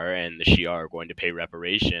Shi'ar, and the Shi'ar are going to pay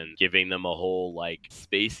reparations, giving them a whole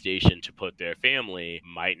space station to put their family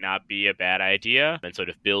might not be a bad idea, and sort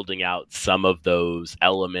of building out some of those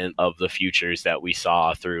elements of the futures that we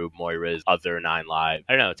saw through Moira's other 9 lives.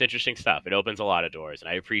 I don't know, it's interesting stuff. It opens a lot of doors, and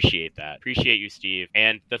I appreciate that. Appreciate you, Steve.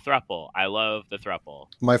 And the thruple. I love the thruple.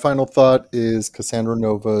 My final thought is Cassandra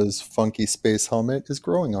Nova's funky space helmet is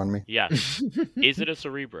growing on me. Yes. Is it a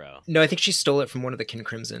Cerebro? No, I think she stole it from one of the Kin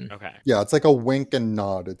Crimson. Okay. Yeah, it's like a wink and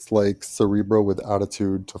nod. It's like Cerebro with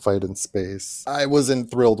attitude to fight in space. I wasn't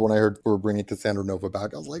thrilled when I heard we were bringing Cassandra Nova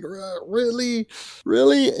back. I was like,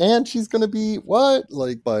 really? And she's going to be what?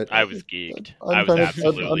 But I was geeked. I was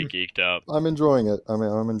absolutely geeked up. I'm enjoying it.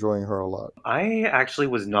 I'm enjoying her a lot. I actually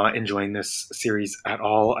was not enjoying this series at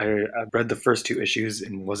all. I read the first 2 issues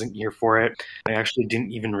and wasn't here for it. I actually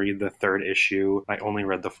didn't even read the 3rd issue. I only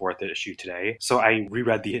read the 4th issue today. So I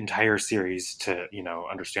reread the entire series to,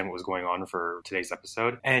 understand what was going on for today's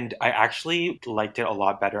episode. And I actually liked it a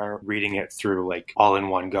lot better reading it through all in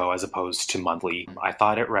one go as opposed to monthly. I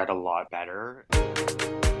thought it read a lot better.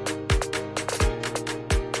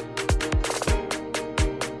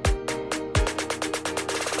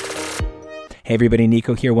 Hey everybody,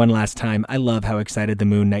 Nico here one last time. I love how excited the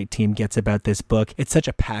Moon Knight team gets about this book. It's such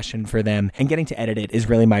a passion for them, and getting to edit it is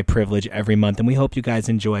really my privilege every month, and we hope you guys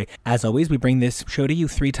enjoy. As always, we bring this show to you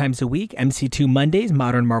 3 times a week: MC2 Mondays,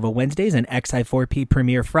 Modern Marvel Wednesdays, and XI4P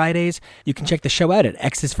Premiere Fridays. You can check the show out at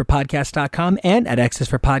xisforpodcast.com and at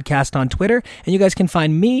xisforpodcast on Twitter, and you guys can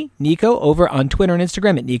find me, Nico, over on Twitter and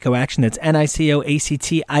Instagram at NicoAction. That's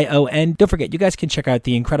NicoAction. Don't forget, you guys can check out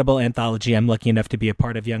the incredible anthology I'm lucky enough to be a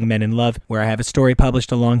part of, Young Men in Love, where I have a story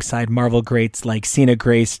published alongside Marvel greats like Sina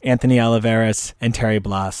Grace, Anthony Oliveras, and Terry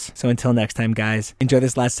Bloss. So until next time, guys, enjoy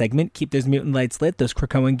this last segment. Keep those mutant lights lit, those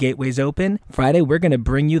Krakoan gateways open. Friday, we're going to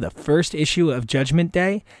bring you the first issue of Judgment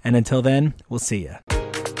Day. And until then, we'll see ya.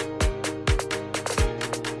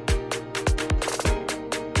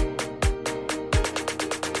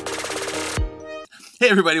 Hey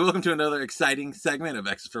everybody, welcome to another exciting segment of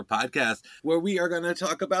Extra Podcast, where we are going to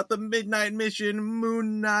talk about the Midnight Mission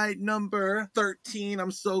Moon Knight number 13. I'm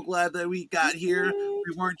so glad that we got here.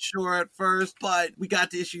 We weren't sure at first, but we got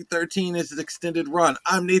to issue 13 as an extended run.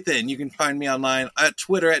 I'm Nathan. You can find me online at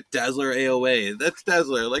Twitter at Dazzler AOA. That's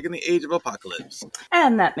Dazzler, like in the Age of Apocalypse.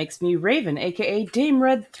 And that makes me Raven, aka Dame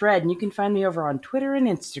Red Thread, and you can find me over on Twitter and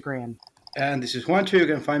Instagram. And this is Juancho. You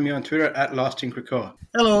can find me on Twitter at Lost in Krakoa.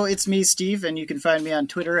 Hello, it's me, Steve, and you can find me on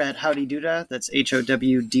Twitter at HowdyDuda. That's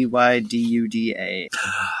HOWDYDUDA.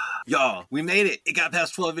 Y'all, we made it. It got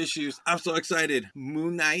past 12 issues. I'm so excited.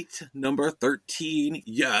 Moon Knight number 13.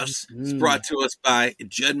 Yes. It's brought to us by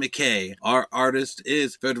Jed McKay. Our artist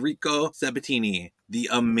is Federico Sabatini. The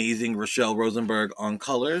amazing Rochelle Rosenberg on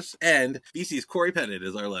colors, and BC's Corey Pettit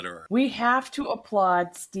is our letterer. We have to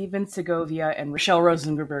applaud Steven Segovia and Rochelle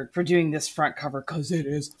Rosenberg for doing this front cover because it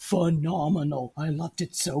is phenomenal. I loved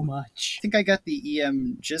it so much. I think I got the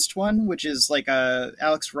EM Gist one, which is like a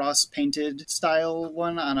Alex Ross painted style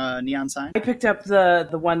one on a neon sign. I picked up the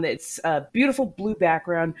one that's a beautiful blue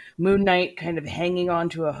background, Moon Knight kind of hanging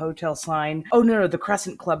onto a hotel sign. Oh no, the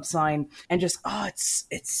Crescent Club sign, and just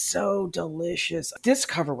it's so delicious. This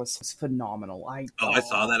cover was phenomenal. I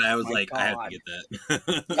saw that. I was like, God. I have to get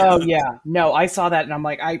that. Oh yeah, no, I saw that and I'm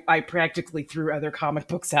like, I practically threw other comic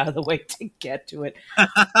books out of the way to get to it.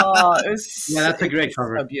 That's a great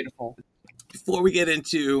cover. So beautiful. Before we get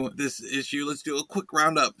into this issue, let's do a quick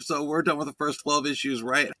roundup. So we're done with the first 12 issues,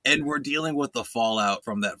 right? And we're dealing with the fallout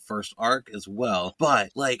from that first arc as well.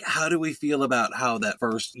 But, how do we feel about how that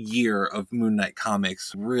first year of Moon Knight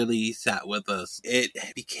comics really sat with us? It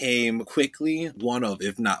became quickly one of,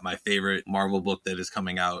 if not my favorite Marvel book that is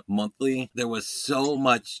coming out monthly. There was so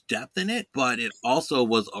much depth in it, but it also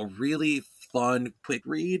was a really fun, quick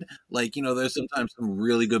read. There's sometimes some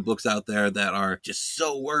really good books out there that are just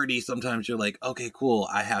so wordy. Sometimes you're like, okay, cool,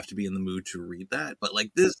 I have to be in the mood to read that. But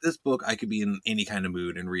this book, I could be in any kind of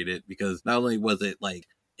mood and read it, because not only was it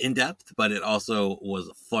in depth, but it also was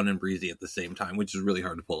fun and breezy at the same time, which is really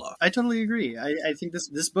hard to pull off. I totally agree. I think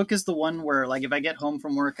this book is the one where, if I get home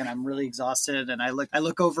from work and I'm really exhausted and I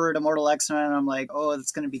look over at Immortal X-Men and I'm like, oh,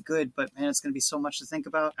 it's going to be good, but man, it's going to be so much to think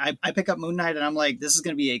about. I pick up Moon Knight and I'm like, this is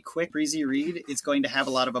going to be a quick, breezy read. It's going to have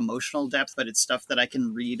a lot of emotional depth, but it's stuff that I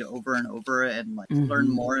can read over and over and learn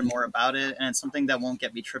more and more about it. And it's something that won't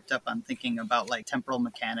get me tripped up on thinking about temporal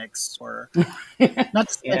mechanics or not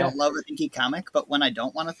to say I don't love a thinky comic, but when I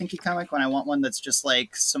don't want a thinky comic, when I want one that's just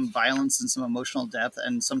some violence and some emotional depth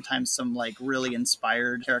and sometimes some really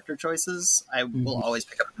inspired character choices, I will always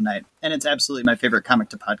pick up Moon Knight. And it's absolutely my favorite comic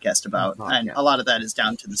to podcast about. A lot of that is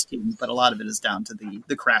down to this team, but a lot of it is down to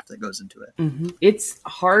the craft that goes into it. It's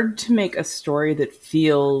hard to make a story that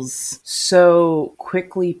feels so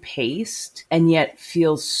quickly paced and yet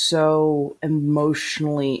feels so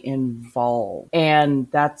emotionally involved. And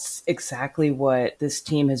that's exactly what this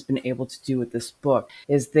team has been able to do with this book,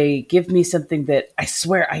 is they give me something that I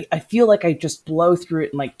swear I feel like I just blow through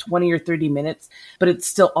it in 20 or 30 minutes, but it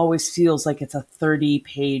still always feels like it's a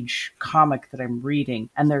 30-page comic that I'm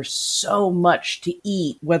reading. And there's so much to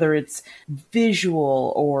eat, whether it's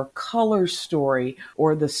visual or color story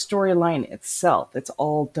or the storyline itself. It's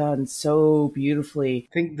all done so beautifully.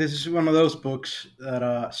 I think this is one of those books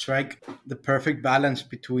that strike the perfect balance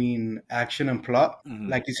between action and plot.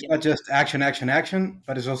 It's not just action,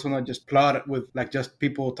 but it's also not just plot with just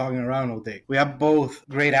people talking around all day. We have both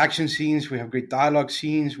great action scenes, we have great dialogue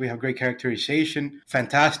scenes, we have great characterization,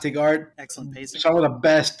 fantastic art, excellent pacing, some of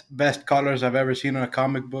the best colors I've ever seen on a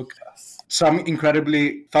comic book, some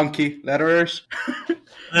incredibly funky letterers.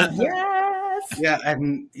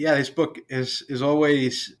 This book is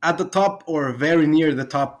always at the top or very near the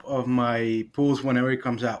top of my pools whenever it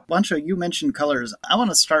comes out. Wancho, you mentioned colors. I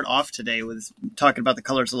want to start off today with talking about the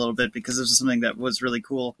colors a little bit, because this is something that was really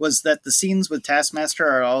cool, was that the scenes with Taskmaster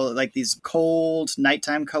are all these cold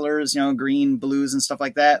nighttime colors, green, blues and stuff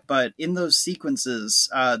like that. But in those sequences,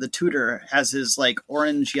 the tutor has his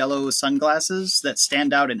orange, yellow sunglasses that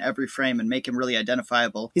stand out in every frame and make him really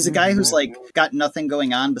identifiable. He's a guy who's got nothing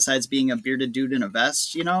going on besides being a bearded dude in a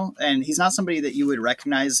vest, you know, and he's not somebody that you would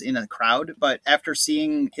recognize in a crowd. But after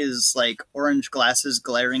seeing his like orange glasses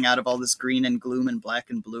glaring out of all this green and gloom and black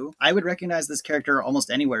and blue, I would recognize this character almost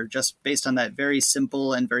anywhere just based on that very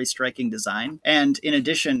simple and very striking design. And in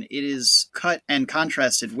addition, it is cut and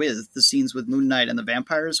contrasted with the scenes with Moon Knight and the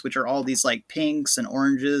vampires, which are all these like pinks and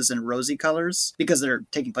oranges and rosy colors because they're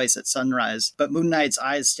taking place at sunrise. But Moon Knight's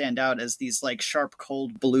eyes stand out as these like sharp,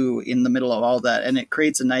 cold blue in the middle of all that, and it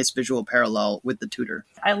creates a nice visual parallel with the Tutor.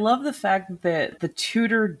 I love the fact that the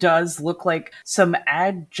Tutor does look like some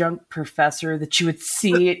adjunct professor that you would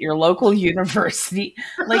see at your local university.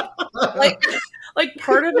 Like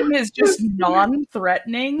part of him is just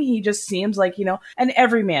non-threatening. He just seems like, you know, an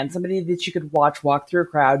everyman, somebody that you could watch walk through a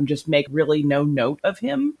crowd and just make really no note of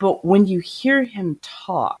him. But when you hear him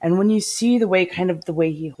talk and when you see the way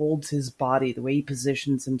he holds his body, the way he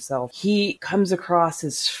positions himself, he comes across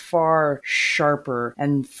as far sharper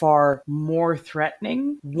and far more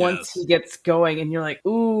threatening once he gets going. And you're like,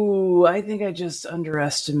 ooh, I think I just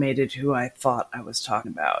underestimated who I thought I was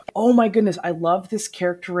talking about. Oh my goodness. I love this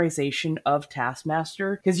characterization of Taskmaster,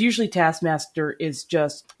 because usually Taskmaster is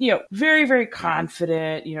just, you know, very, very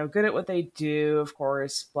confident, you know, good at what they do, of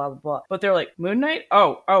course, blah, blah, blah. But they're like, Moon Knight?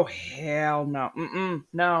 Oh, hell no.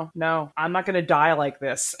 No, I'm not going to die like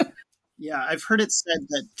this. Yeah, I've heard it said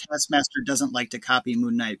that Taskmaster doesn't like to copy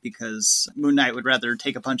Moon Knight because Moon Knight would rather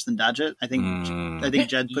take a punch than dodge it. I think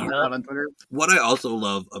Jed put that out on Twitter. What I also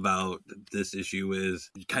love about this issue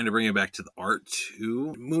is kind of bringing it back to the art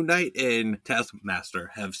too. Moon Knight and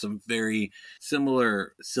Taskmaster have some very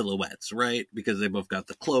similar silhouettes, right? Because they both got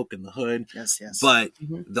the cloak and the hood. Yes. But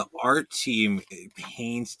the art team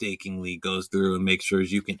painstakingly goes through and makes sure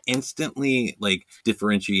you can instantly like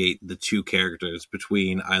differentiate the two characters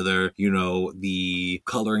between either, you know, the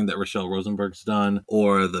coloring that Rochelle Rosenberg's done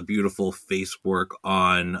or the beautiful face work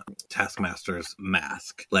on Taskmaster's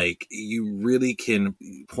mask. Like, you really can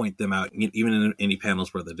point them out, even in any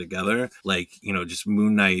panels where they're together. Like, you know, just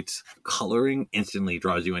Moon Knight's coloring instantly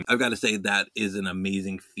draws you in. I've got to say that is an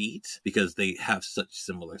amazing feat because they have such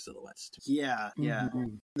similar silhouettes. Yeah.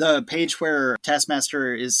 The page where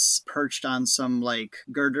Taskmaster is perched on some like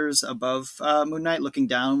girders above Moon Knight looking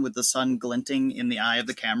down with the sun glinting in the eye of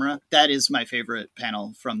the camera. That is my favorite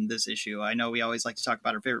panel from this issue. I know we always like to talk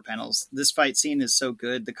about our favorite panels. This fight scene is so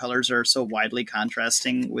good. The colors are so widely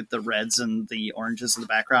contrasting with the reds and the oranges in the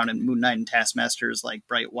background, and Moon Knight and Taskmaster's like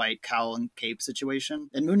bright white cowl and cape situation.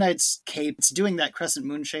 And Moon Knight's cape, it's doing that crescent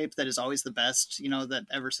moon shape that is always the best, you know, that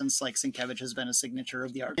ever since like Sienkiewicz has been a signature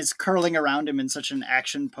of the art. It's curling around him in such an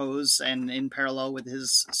action pose and in parallel with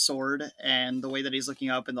his sword and the way that he's looking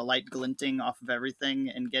up and the light glinting off of everything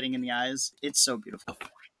and getting in the eyes. It's so beautiful.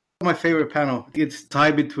 My favorite panel, it's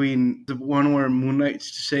tied between the one where Moon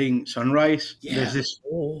Knight's saying sunrise. Yeah. There's this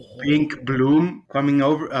pink bloom coming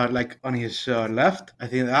over, like on his left. I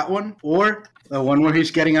think that one. Or the one where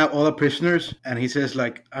he's getting out all the prisoners and he says,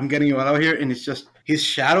 like, I'm getting you out of here. And it's just his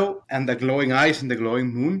shadow and the glowing eyes and the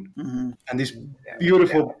glowing moon. And this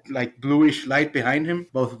beautiful, like, bluish light behind him.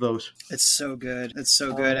 Both of those. It's so good. It's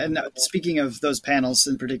so good. And speaking of those panels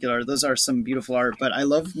in particular, those are some beautiful art. But I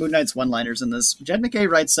love Moon Knight's one-liners in this. Jed MacKay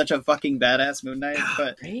writes such a fucking badass Moon Knight.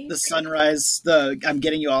 But the sunrise, the I'm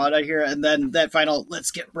getting you all out of here, and then that final,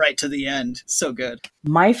 let's get right to the end. So good.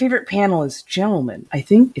 My favorite panel is, gentlemen, I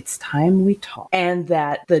think it's time we talk. And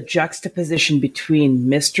that the juxtaposition between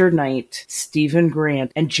Mr. Knight, Stephen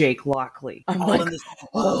Grant, and Jake Lockley. I'm like,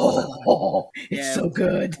 it's so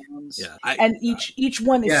good. Yeah, and each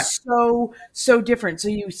one is so different. So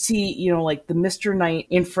you see, you know, like the Mr. Knight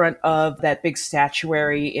in front of that big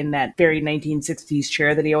statuary in that very 1960s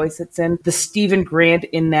chair that he always sits in. The Stephen Grant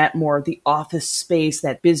in that more the office space,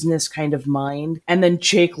 that business kind of mind. And then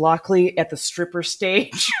Jake Lockley at the stripper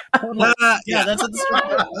stage. That's what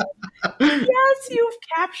the Yes, you've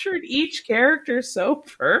captured each character so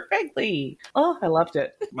perfectly. Oh, I loved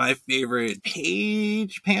it. My favorite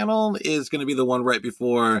page panel is going to be the one right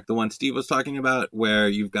before the one Steve was talking about, where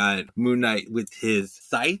you've got Moon Knight with his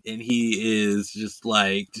scythe and he is just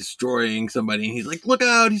like destroying somebody and he's like, look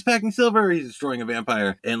out, he's packing silver, he's destroying a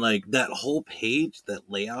vampire. And like that whole page, that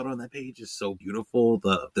layout on that page is so beautiful.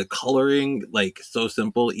 The coloring, like, so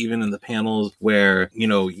simple, even in the panels where, you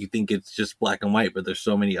know, you think it's just black and white, but there's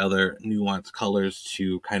so many other nuanced colors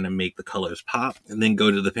to kind of make the colors pop. And then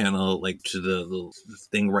go to the panel, like to the little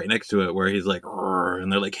thing right next to it where he's like,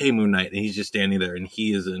 and they're like, hey, Moon Knight, and he's just standing there and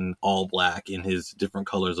he is in all black and his different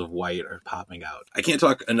colors of white are popping out. I can't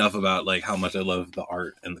talk enough about like how much I love the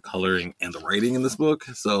art and the coloring and the writing in this book.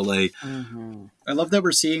 So like I love that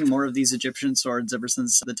we're seeing more of these Egyptian swords ever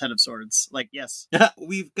since the Ten of Swords. Like, yes.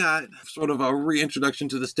 We've got sort of a reintroduction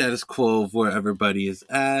to the status quo of where everybody is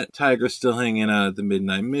at. Tiger's still hanging out at the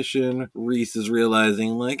Midnight Mission. Reese is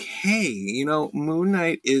realizing, like, hey, you know, Moon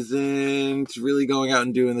Knight isn't really going out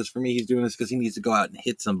and doing this for me. He's doing this because he needs to go out and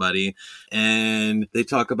hit somebody. And they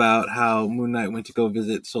talk about how Moon Knight went to go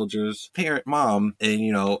visit Soldier's mom, and,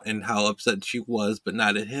 you know, and how upset she was, but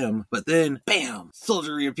not at him. But then, bam,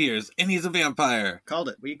 Soldier reappears, and he's a vampire. Called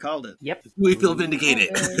it. We called it. Yep. We feel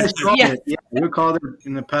vindicated. Yeah, we called it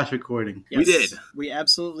in the past recording. Yes, we did. We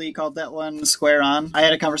absolutely called that one square on. I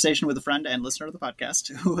had a conversation with a friend and listener of the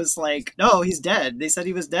podcast who was like, no, he's dead. They said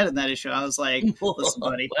he was dead in that issue. I was like, listen,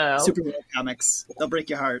 buddy, superhero comics, they'll break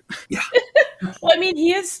your heart. Yeah. Well, I mean,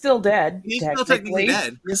 he is still dead. He's still technically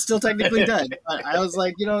dead. He's still technically dead. But I was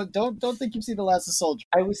like, you know, don't think you've seen the last of Soldier.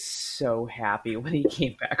 I was so happy when he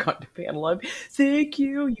came back onto panel. I'm, thank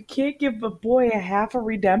you. You can't give a boy a half a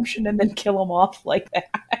redemption and then kill him off like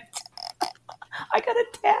that. I got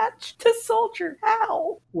attached to Soldier.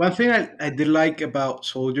 How? One thing I did like about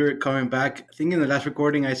Soldier coming back, I think in the last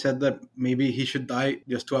recording I said that maybe he should die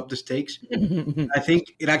just to up the stakes. I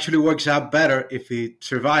think it actually works out better if he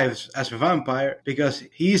survives as a vampire, because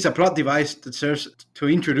he's a plot device that serves to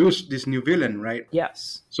introduce this new villain, right?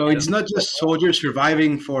 Yes. So it's not just Soldier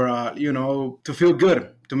surviving for, to feel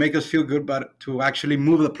good, to make us feel good, but to actually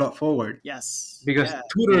move the plot forward. Yes. Because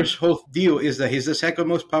Tudor's whole deal is that he's the second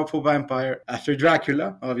most powerful vampire after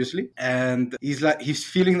Dracula, obviously. And he's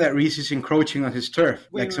feeling that Reese is encroaching on his turf,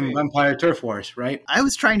 some vampire turf wars, right? I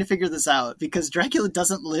was trying to figure this out because Dracula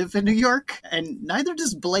doesn't live in New York, and neither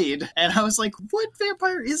does Blade. And I was like, what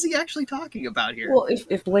vampire is he actually talking about here? Well,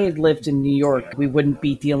 if Blade lived in New York, we wouldn't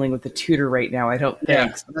be dealing with the Tudor right now, I don't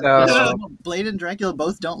think. Blade and Dracula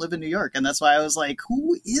both don't live in New York, and that's why I was like,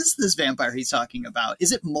 who is this vampire he's talking about?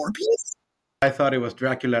 Is it Morbius? I thought it was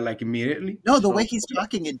Dracula, immediately. No, the way he's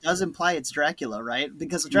talking, it does imply it's Dracula, right?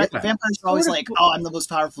 Because vampires are always like, oh, I'm the most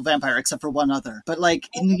powerful vampire, except for one other. But,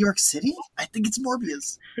 in New York City, I think it's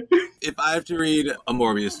Morbius. If I have to read a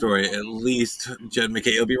Morbius story, at least Jed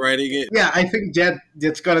MacKay will be writing it. Yeah, I think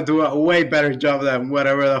Jed's going to do a way better job than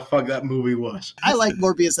whatever the fuck that movie was. I like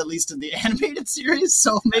Morbius, at least in the animated series,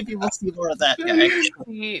 so maybe we'll see more of that guy.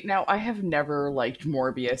 See, now, I have never liked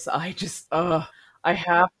Morbius. I just, I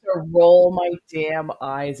have to roll my damn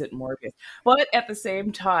eyes at Morbius. But at the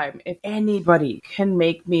same time, if anybody can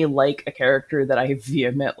make me like a character that I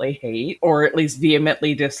vehemently hate, or at least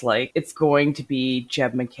vehemently dislike, it's going to be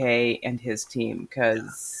Jed MacKay and his team,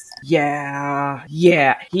 because... Yeah,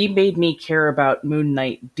 he made me care about Moon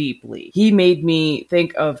Knight deeply. He made me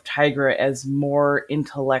think of Tigra as more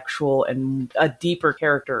intellectual and a deeper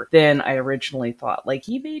character than I originally thought.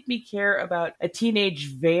 He made me care about a teenage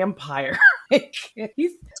vampire. His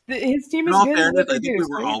team is good. I think we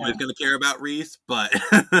were always going to care about Reese, but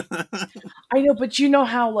I know, but you know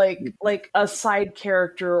how like a side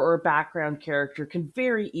character or a background character can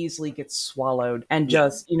very easily get swallowed and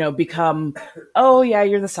just become, oh yeah,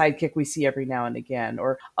 you're the sidekick we see every now and again,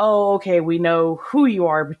 or oh okay, we know who you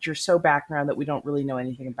are, but you're so background that we don't really know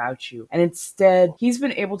anything about you. And instead, he's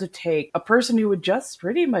been able to take a person who would just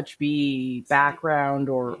pretty much be background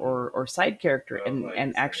or side character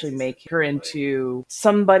and actually make her into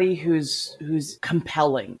somebody who's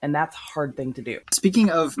compelling, and that's a hard thing to do. Speaking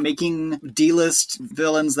of making D-list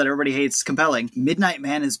villains that everybody hates compelling, Midnight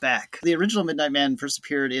Man is back. The original Midnight Man first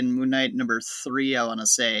appeared in Moon Knight number 3, I want to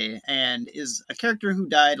say, and is a character who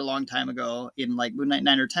died a long time ago in Moon Knight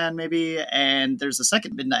 9 or 10 maybe, and there's a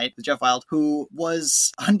second Midnight with Jeff Wild who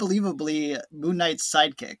was unbelievably Moon Knight's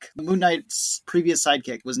sidekick. Moon Knight's previous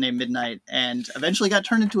sidekick was named Midnight and eventually got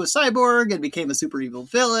turned into a cyborg and became a super evil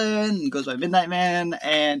villain and goes by Midnight Man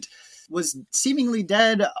and was seemingly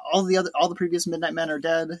dead. All the previous Midnight Men are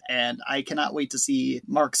dead, and I cannot wait to see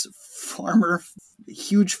Mark's former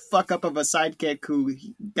huge fuck up of a sidekick who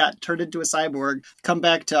got turned into a cyborg come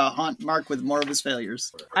back to haunt Mark with more of his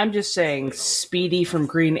failures. I'm just saying, Speedy from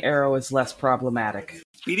Green Arrow is less problematic.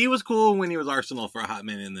 Speedy was cool when he was Arsenal for a hot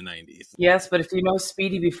minute in the 90s. Yes, but if you know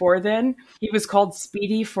Speedy before then, he was called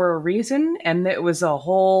Speedy for a reason, and it was a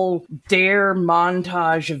whole dare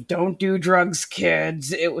montage of don't do drugs,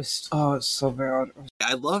 kids. It was, so bad.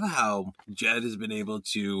 I love how Jed has been able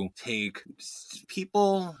to take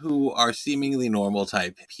people who are seemingly normal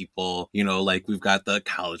type people, we've got the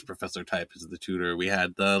college professor type as the tutor, we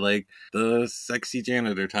had the sexy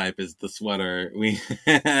janitor type as the sweater, we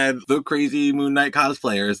had the crazy Moon Knight cosplay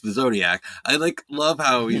players, the Zodiac. I love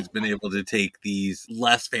how he's been able to take these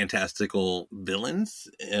less fantastical villains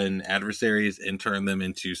and adversaries and turn them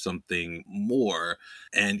into something more,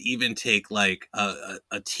 and even take like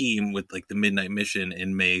a team with like the Midnight Mission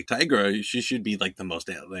and make Tigra. She should be like the most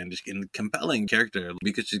outlandish and compelling character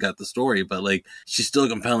because she's got the story, but like she's still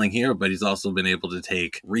compelling here. But he's also been able to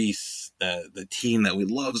take Reese, the teen that we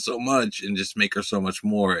love so much, and just make her so much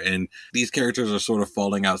more. And these characters are sort of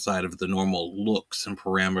falling outside of the normal looks and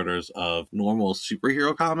parameters of normal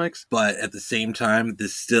superhero comics, but at the same time,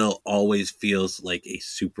 this still always feels like a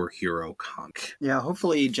superhero comic. Yeah,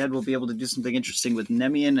 hopefully Jed will be able to do something interesting with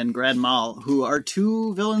Nemian and Grand Mal, who are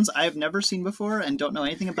two villains I've never seen before and don't know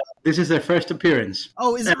anything about. This is their first appearance.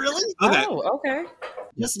 Oh, is it really? Okay. Oh, okay.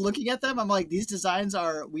 Just looking at them, I'm like, these designs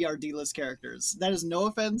we are D-list characters. That is no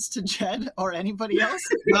offense to Jed or anybody else.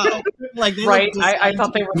 No, like they Right, I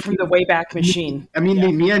thought they were from the Wayback Machine. I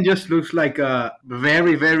mean, Mian just looks like a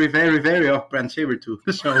very, very, very, very off-brand Sabretooth.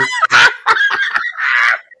 So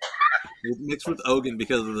Mixed with Ogun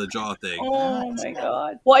because of the jaw thing. Oh my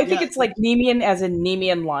god. Well, I think it's like Nemean as in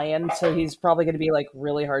Nemean lion, so he's probably going to be like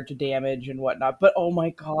really hard to damage and whatnot. But oh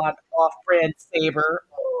my god, off-brand saber.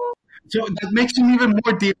 So that makes him even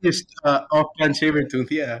more deepest off-brand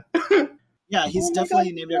Sabretooth, yeah. Yeah, he's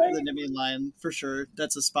definitely named after the Nemean lion, for sure.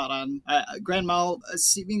 That's a spot on. Grand Mal,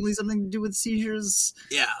 seemingly something to do with seizures.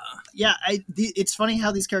 Yeah. Yeah, it's funny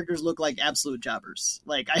how these characters look like absolute jobbers.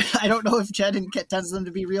 Like, I don't know if Jed intends them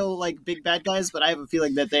to be real, like, big bad guys, but I have a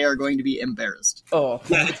feeling that they are going to be embarrassed. Oh.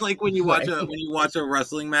 Yeah, it's like when you watch a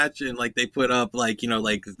wrestling match and, like, they put up, like, you know,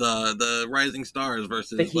 like, the Rising Stars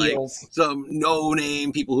versus, the heels. Like, some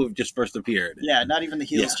no-name people who've just first appeared. Yeah, not even the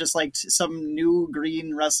heels, just, like, some new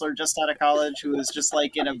green wrestler just out of college who is just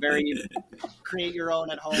like in a very create your own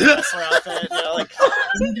at home wrestler outfit, you know, like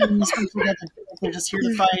they're just here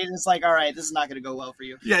to fight. It's like, all right, this is not going to go well for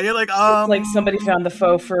you. Yeah, you're like, It's like somebody found the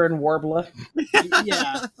faux fur and Warbler.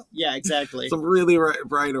 yeah, exactly. Some really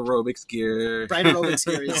bright aerobics gear. Bright aerobics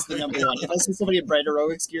gear is the number one. If I see somebody in bright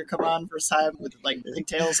aerobics gear come on first time with like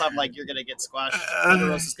pigtails, I'm like, you're going to get squashed.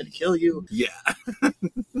 Rose is going to kill you. Yeah.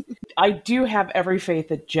 I do have every faith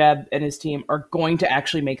that Jeb and his team are going to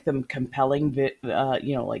actually make them compelling,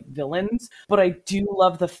 like villains. But I do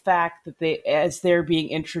love the fact that as they're being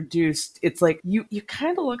introduced, it's like you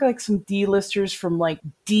kind of look like some D-listers from like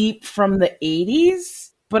deep from the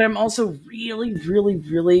 80s. But I'm also really, really,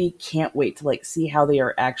 really can't wait to like see how they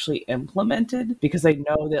are actually implemented, because I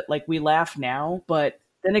know that like we laugh now, but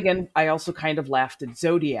then again, I also kind of laughed at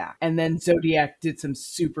Zodiac. And then Zodiac did some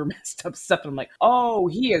super messed up stuff. And I'm like, oh,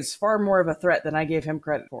 he is far more of a threat than I gave him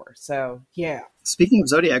credit for. So, yeah. Speaking of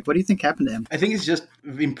Zodiac, what do you think happened to him? I think he's just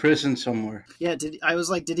in prison somewhere. Yeah, did he get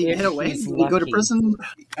away? Did he lucky. go to prison?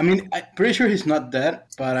 I mean, I'm pretty sure he's not dead,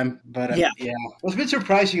 but yeah. I was a bit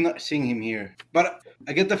surprising not seeing him here. But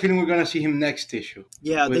I get the feeling we're going to see him next issue.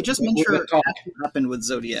 Yeah, they just mentioned what happened with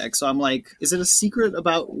Zodiac. So I'm like, is it a secret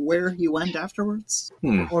about where he went afterwards?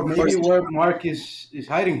 Or maybe where Mark is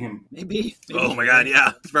hiding him. Maybe. Oh my god,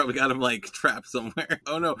 yeah. He's probably got him like trapped somewhere.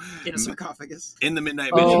 Oh no. In a sarcophagus. In the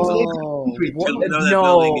Midnight Mission.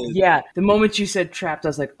 Yeah. The moment you said trapped, I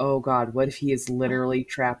was like, oh god, what if he has literally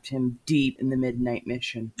trapped him deep in the Midnight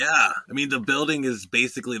Mission? Yeah. I mean, the building is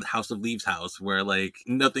basically the House of Leaves house, where like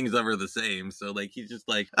nothing's ever the same. So like he's just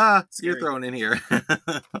like, you're thrown in here.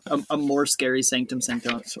 a more scary Sanctum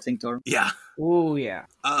Sanctorum. Yeah. Oh yeah.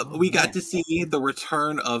 We got to see the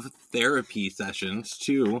return of therapy sessions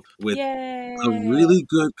too, with a really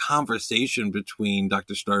good conversation between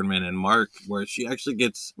Dr. Sternman and Mark, where she actually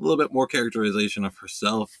gets a little bit more characterization of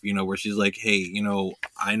herself, you know, where she's like, hey, you know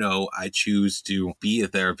I choose to be a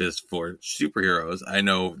therapist for superheroes. I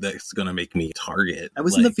know that's gonna make me a target. I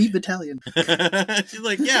was in the V Battalion. She's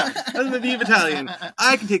like, yeah, I was in the V Battalion.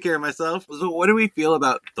 I can take care of myself. So what do we feel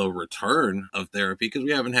about the return of therapy? Because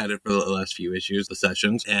we haven't had it for the last few issues, the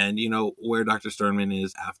sessions, and you know where Dr. Sternman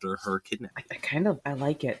is after her kidnapping. I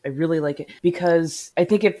like it. I really like it, because I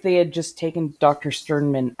think if they had just taken Dr.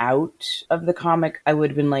 Sternman out of the comic, I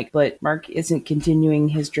would have been like, but Mark isn't continuing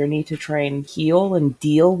his journey to try and heal and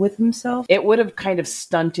deal with himself. It would have kind of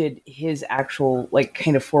stunted his actual like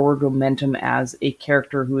kind of forward momentum as a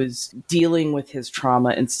character who is dealing with his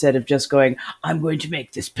trauma, instead of just going, I'm going to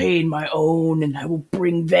make this pain my own and I will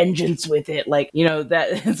bring vengeance with it. Like, you know,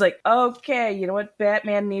 that it's like, okay, you know what,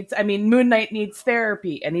 Moon Knight needs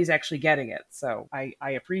therapy, and he's actually getting it. So I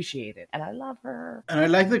appreciate it. And I love her. And I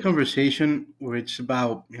like the conversation where it's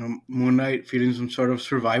about, you know, Moon Knight feeling some sort of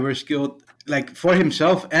survivor's guilt, like for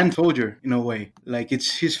himself and Soldier in a way. Like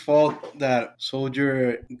it's his fault that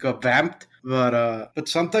Soldier got vamped, But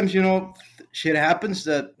sometimes, shit happens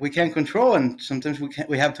that we can't control, and sometimes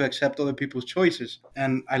we have to accept other people's choices.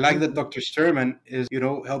 And I like that Dr. Sturman is,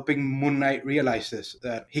 helping Moon Knight realize this,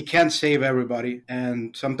 that he can't save everybody,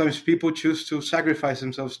 and sometimes people choose to sacrifice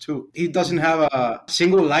themselves too. He doesn't have a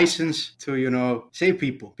single license to, save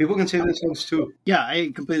people. People can save themselves too. Yeah,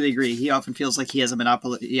 I completely agree. He often feels like he has a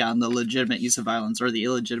monopoly on the legitimate use of violence, or the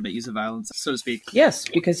illegitimate use of violence, so to speak. Yes,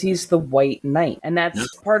 because he's the White Knight. And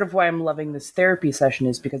that's part of why I'm loving this therapy session,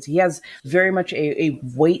 is because he has very much a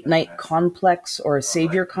White Knight complex or a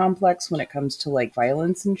savior complex when it comes to like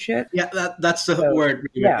violence and shit. Yeah, that's the word.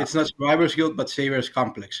 Yeah. It's not survivor's guilt, but savior's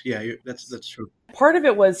complex. Yeah, that's true. Part of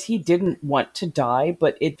it was he didn't want to die,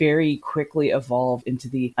 but it very quickly evolved into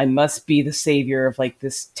I must be the savior of like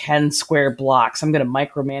this 10 square blocks. I'm going to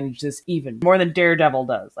micromanage this even more than Daredevil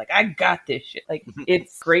does. Like, I got this shit. Like,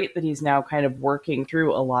 it's great that he's now kind of working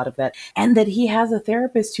through a lot of that, and that he has a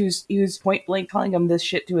therapist who's point blank telling him this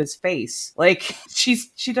shit to his face. Like,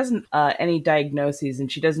 she doesn't any diagnoses,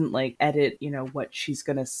 and she doesn't like edit, what she's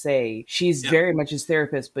going to say. She's very much his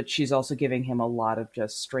therapist, but she's also giving him a lot of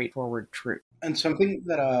just straightforward truth. And something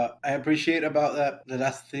that I appreciate about the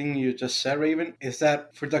last thing you just said, Raven, is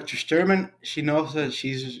that for Dr. Sturman, she knows that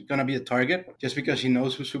she's going to be a target just because she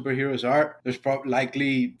knows who superheroes are. There's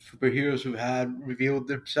likely superheroes who had revealed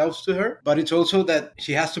themselves to her. But it's also that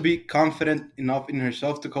she has to be confident enough in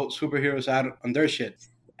herself to call superheroes out on their shit.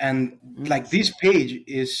 And like this page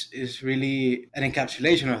is really an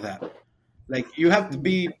encapsulation of that. Like, you have to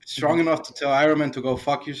be strong enough to tell Iron Man to go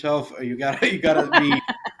fuck yourself, or you gotta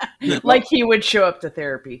be like he would show up to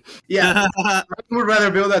therapy. Yeah, I would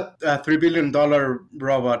rather build a $3 billion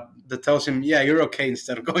robot that tells him, "Yeah, you're okay,"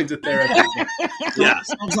 instead of going to therapy.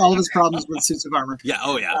 Solves all of his problems with suits of armor. Yeah.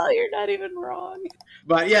 Oh yeah. Oh, you're not even wrong.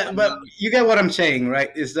 But you get what I'm saying, right?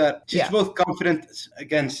 Is that she's both confident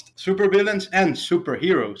against supervillains and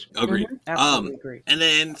superheroes. Agreed. Absolutely agree. And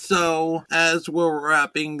then, so as we're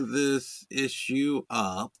wrapping this issue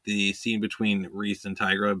up, the scene between Reese and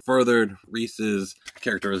Tigra furthered Reese's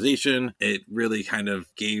characterization. It really kind of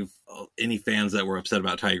gave any fans that were upset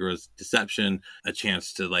about Tigra's deception a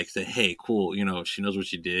chance to like say, hey, cool, she knows what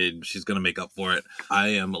she did, she's gonna make up for it. I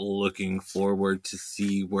am looking forward to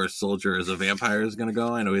see where Soldier as a vampire is gonna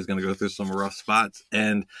go. I know he's gonna go through some rough spots,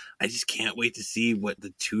 and I just can't wait to see what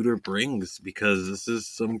the tutor brings, because this is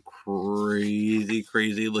some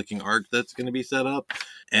crazy looking arc that's gonna be set up.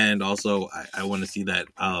 And also I want to see that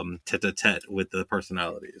tete-a-tete with the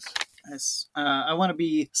personalities. Yes. I want to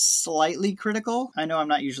be slightly critical. I know I'm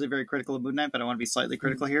not usually very critical of Moon Knight, but I want to be slightly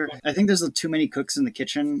critical here. I think there's a too many cooks in the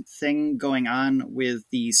kitchen thing going on with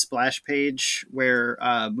the splash page where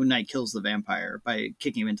Moon Knight kills the vampire by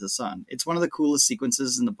kicking him into the sun. It's one of the coolest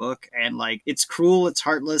sequences in the book, and like, it's cruel, it's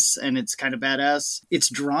heartless, and it's kind of badass. It's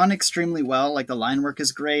drawn extremely well. Like, the line work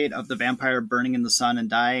is great of the vampire burning in the sun and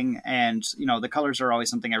dying, and the colors are always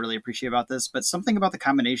something I really appreciate about this, but something about the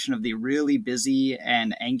combination of the really busy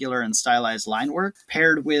and angular and stylized line work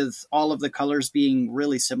paired with all of the colors being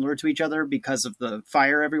really similar to each other because of the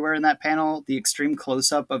fire everywhere in that panel, the extreme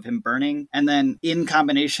close-up of him burning, and then in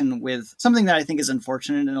combination with something that I think is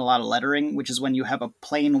unfortunate in a lot of lettering, which is when you have a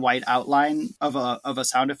plain white outline of a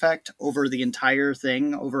sound effect over the entire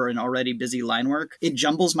thing, over an already busy line work. It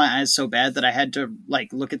jumbles my eyes so bad that I had to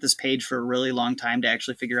like look at this page for a really long time to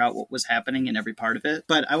actually figure out what was happening in every part of it.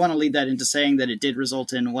 But I want to lead that into saying that it did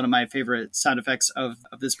result in one of my favorite sound effects of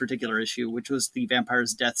this particular issue, which was the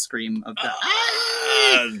vampire's death scream of the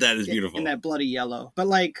that is beautiful in that bloody yellow. But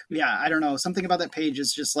like, yeah, I don't know, something about that page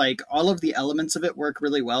is just like, all of the elements of it work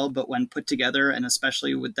really well, but when put together, and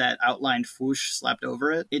especially with that outlined swoosh slapped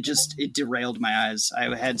over it, it derailed my eyes.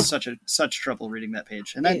 I had such trouble reading that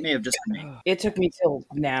page, and that may have just been me. It took me till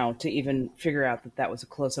now to even figure out that was a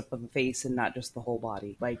close-up of the face and not just the whole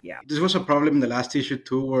body. Like, yeah, this was a problem in the last issue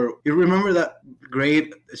too, where you remember that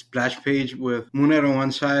great splash page with Moon Knight on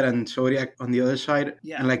one side and Zodiac on the other side,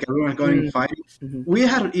 and like everyone going and fighting. We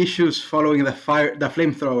had issues following the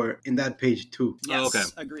flamethrower in that page too.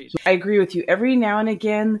 Yes, agreed. I agree with you. Every now and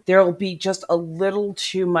again, there'll be just a little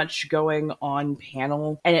too much going on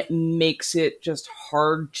panel, and it makes it just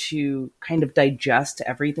hard to kind of digest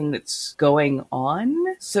everything that's going on.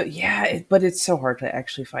 So yeah, but it's so hard to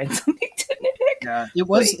actually find something to nitpick. Yeah, it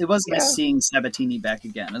was nice seeing Sabatini back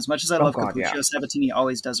again. As much as I love Capuccio, Sabatini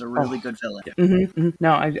always does a really good villain.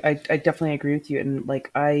 No, I definitely agree with you. And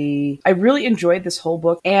like I really enjoyed this whole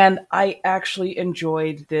book, and I actually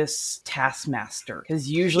enjoyed this Taskmaster, because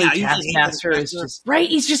usually Taskmaster is just right.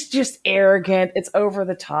 He's just arrogant. It's over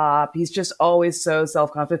the top. He's just always so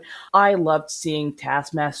self-confident. I loved seeing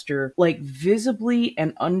Taskmaster like visibly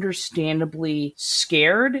and understandably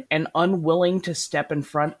scared and unwilling to step in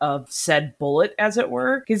front of said bullet, as it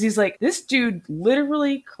were, because he's like, this dude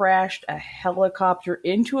literally crashed a helicopter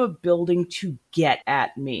into a building to get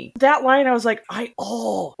at me. That line, I was like,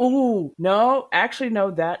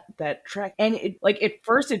 that track. And it, like, at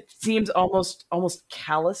first it seems almost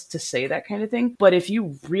callous to say that kind of thing, but if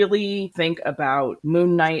you really think about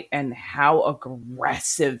Moon Knight and how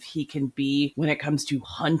aggressive he can be when it comes to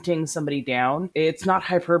hunting somebody down, it's not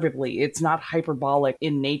hyperbole, it's not hyperbolic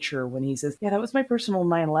in nature when he says, yeah, that was my personal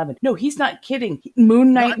 9/11. No, he's not kidding.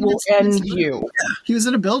 Moon Knight will end you. Yeah. He was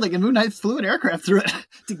in a building and Moon Knight flew an aircraft through it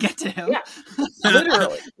to get to him. Yeah.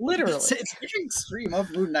 Literally. It's very extreme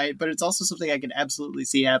of Moon Knight, but it's also something I can absolutely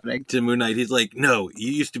see happening. To Moon Knight, he's like, no,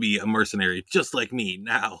 you used to be a mercenary just like me.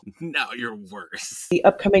 Now you're worse. The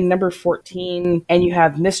upcoming number 14, and you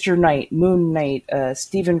have Mr. Knight, Moon Knight,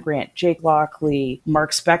 Stephen Grant, Jake Lockley,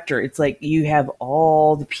 Mark Spector. It's like you have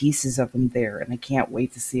all the pieces of them there, and I can't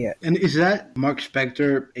wait to see it. And is that Mark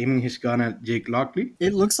Spector aiming his gun at Jake Lockley?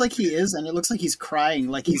 It looks like he is, and it looks like he's crying,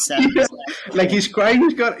 like he's sad. Like he's crying,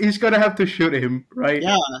 he's gonna have to shoot him, right?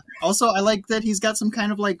 Yeah. Also, I like that he's got some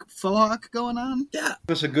kind of like faux hawk going on. Yeah. It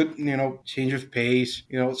was a good, change of pace,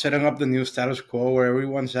 setting up the new status quo where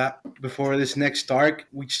everyone's at before this next arc,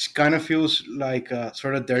 which kind of feels like a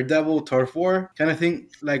sort of Daredevil turf war kind of thing,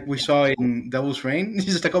 like we saw in Devil's Reign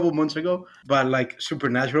just a couple months ago, but like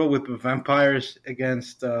supernatural with vampires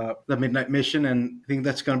against the Midnight Mission, and I think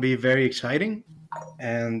that's going to be very exciting.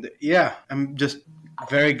 And yeah, I'm just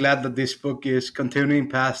very glad that this book is continuing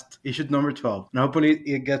past issue number 12, and hopefully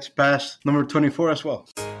it gets past number 24 as well.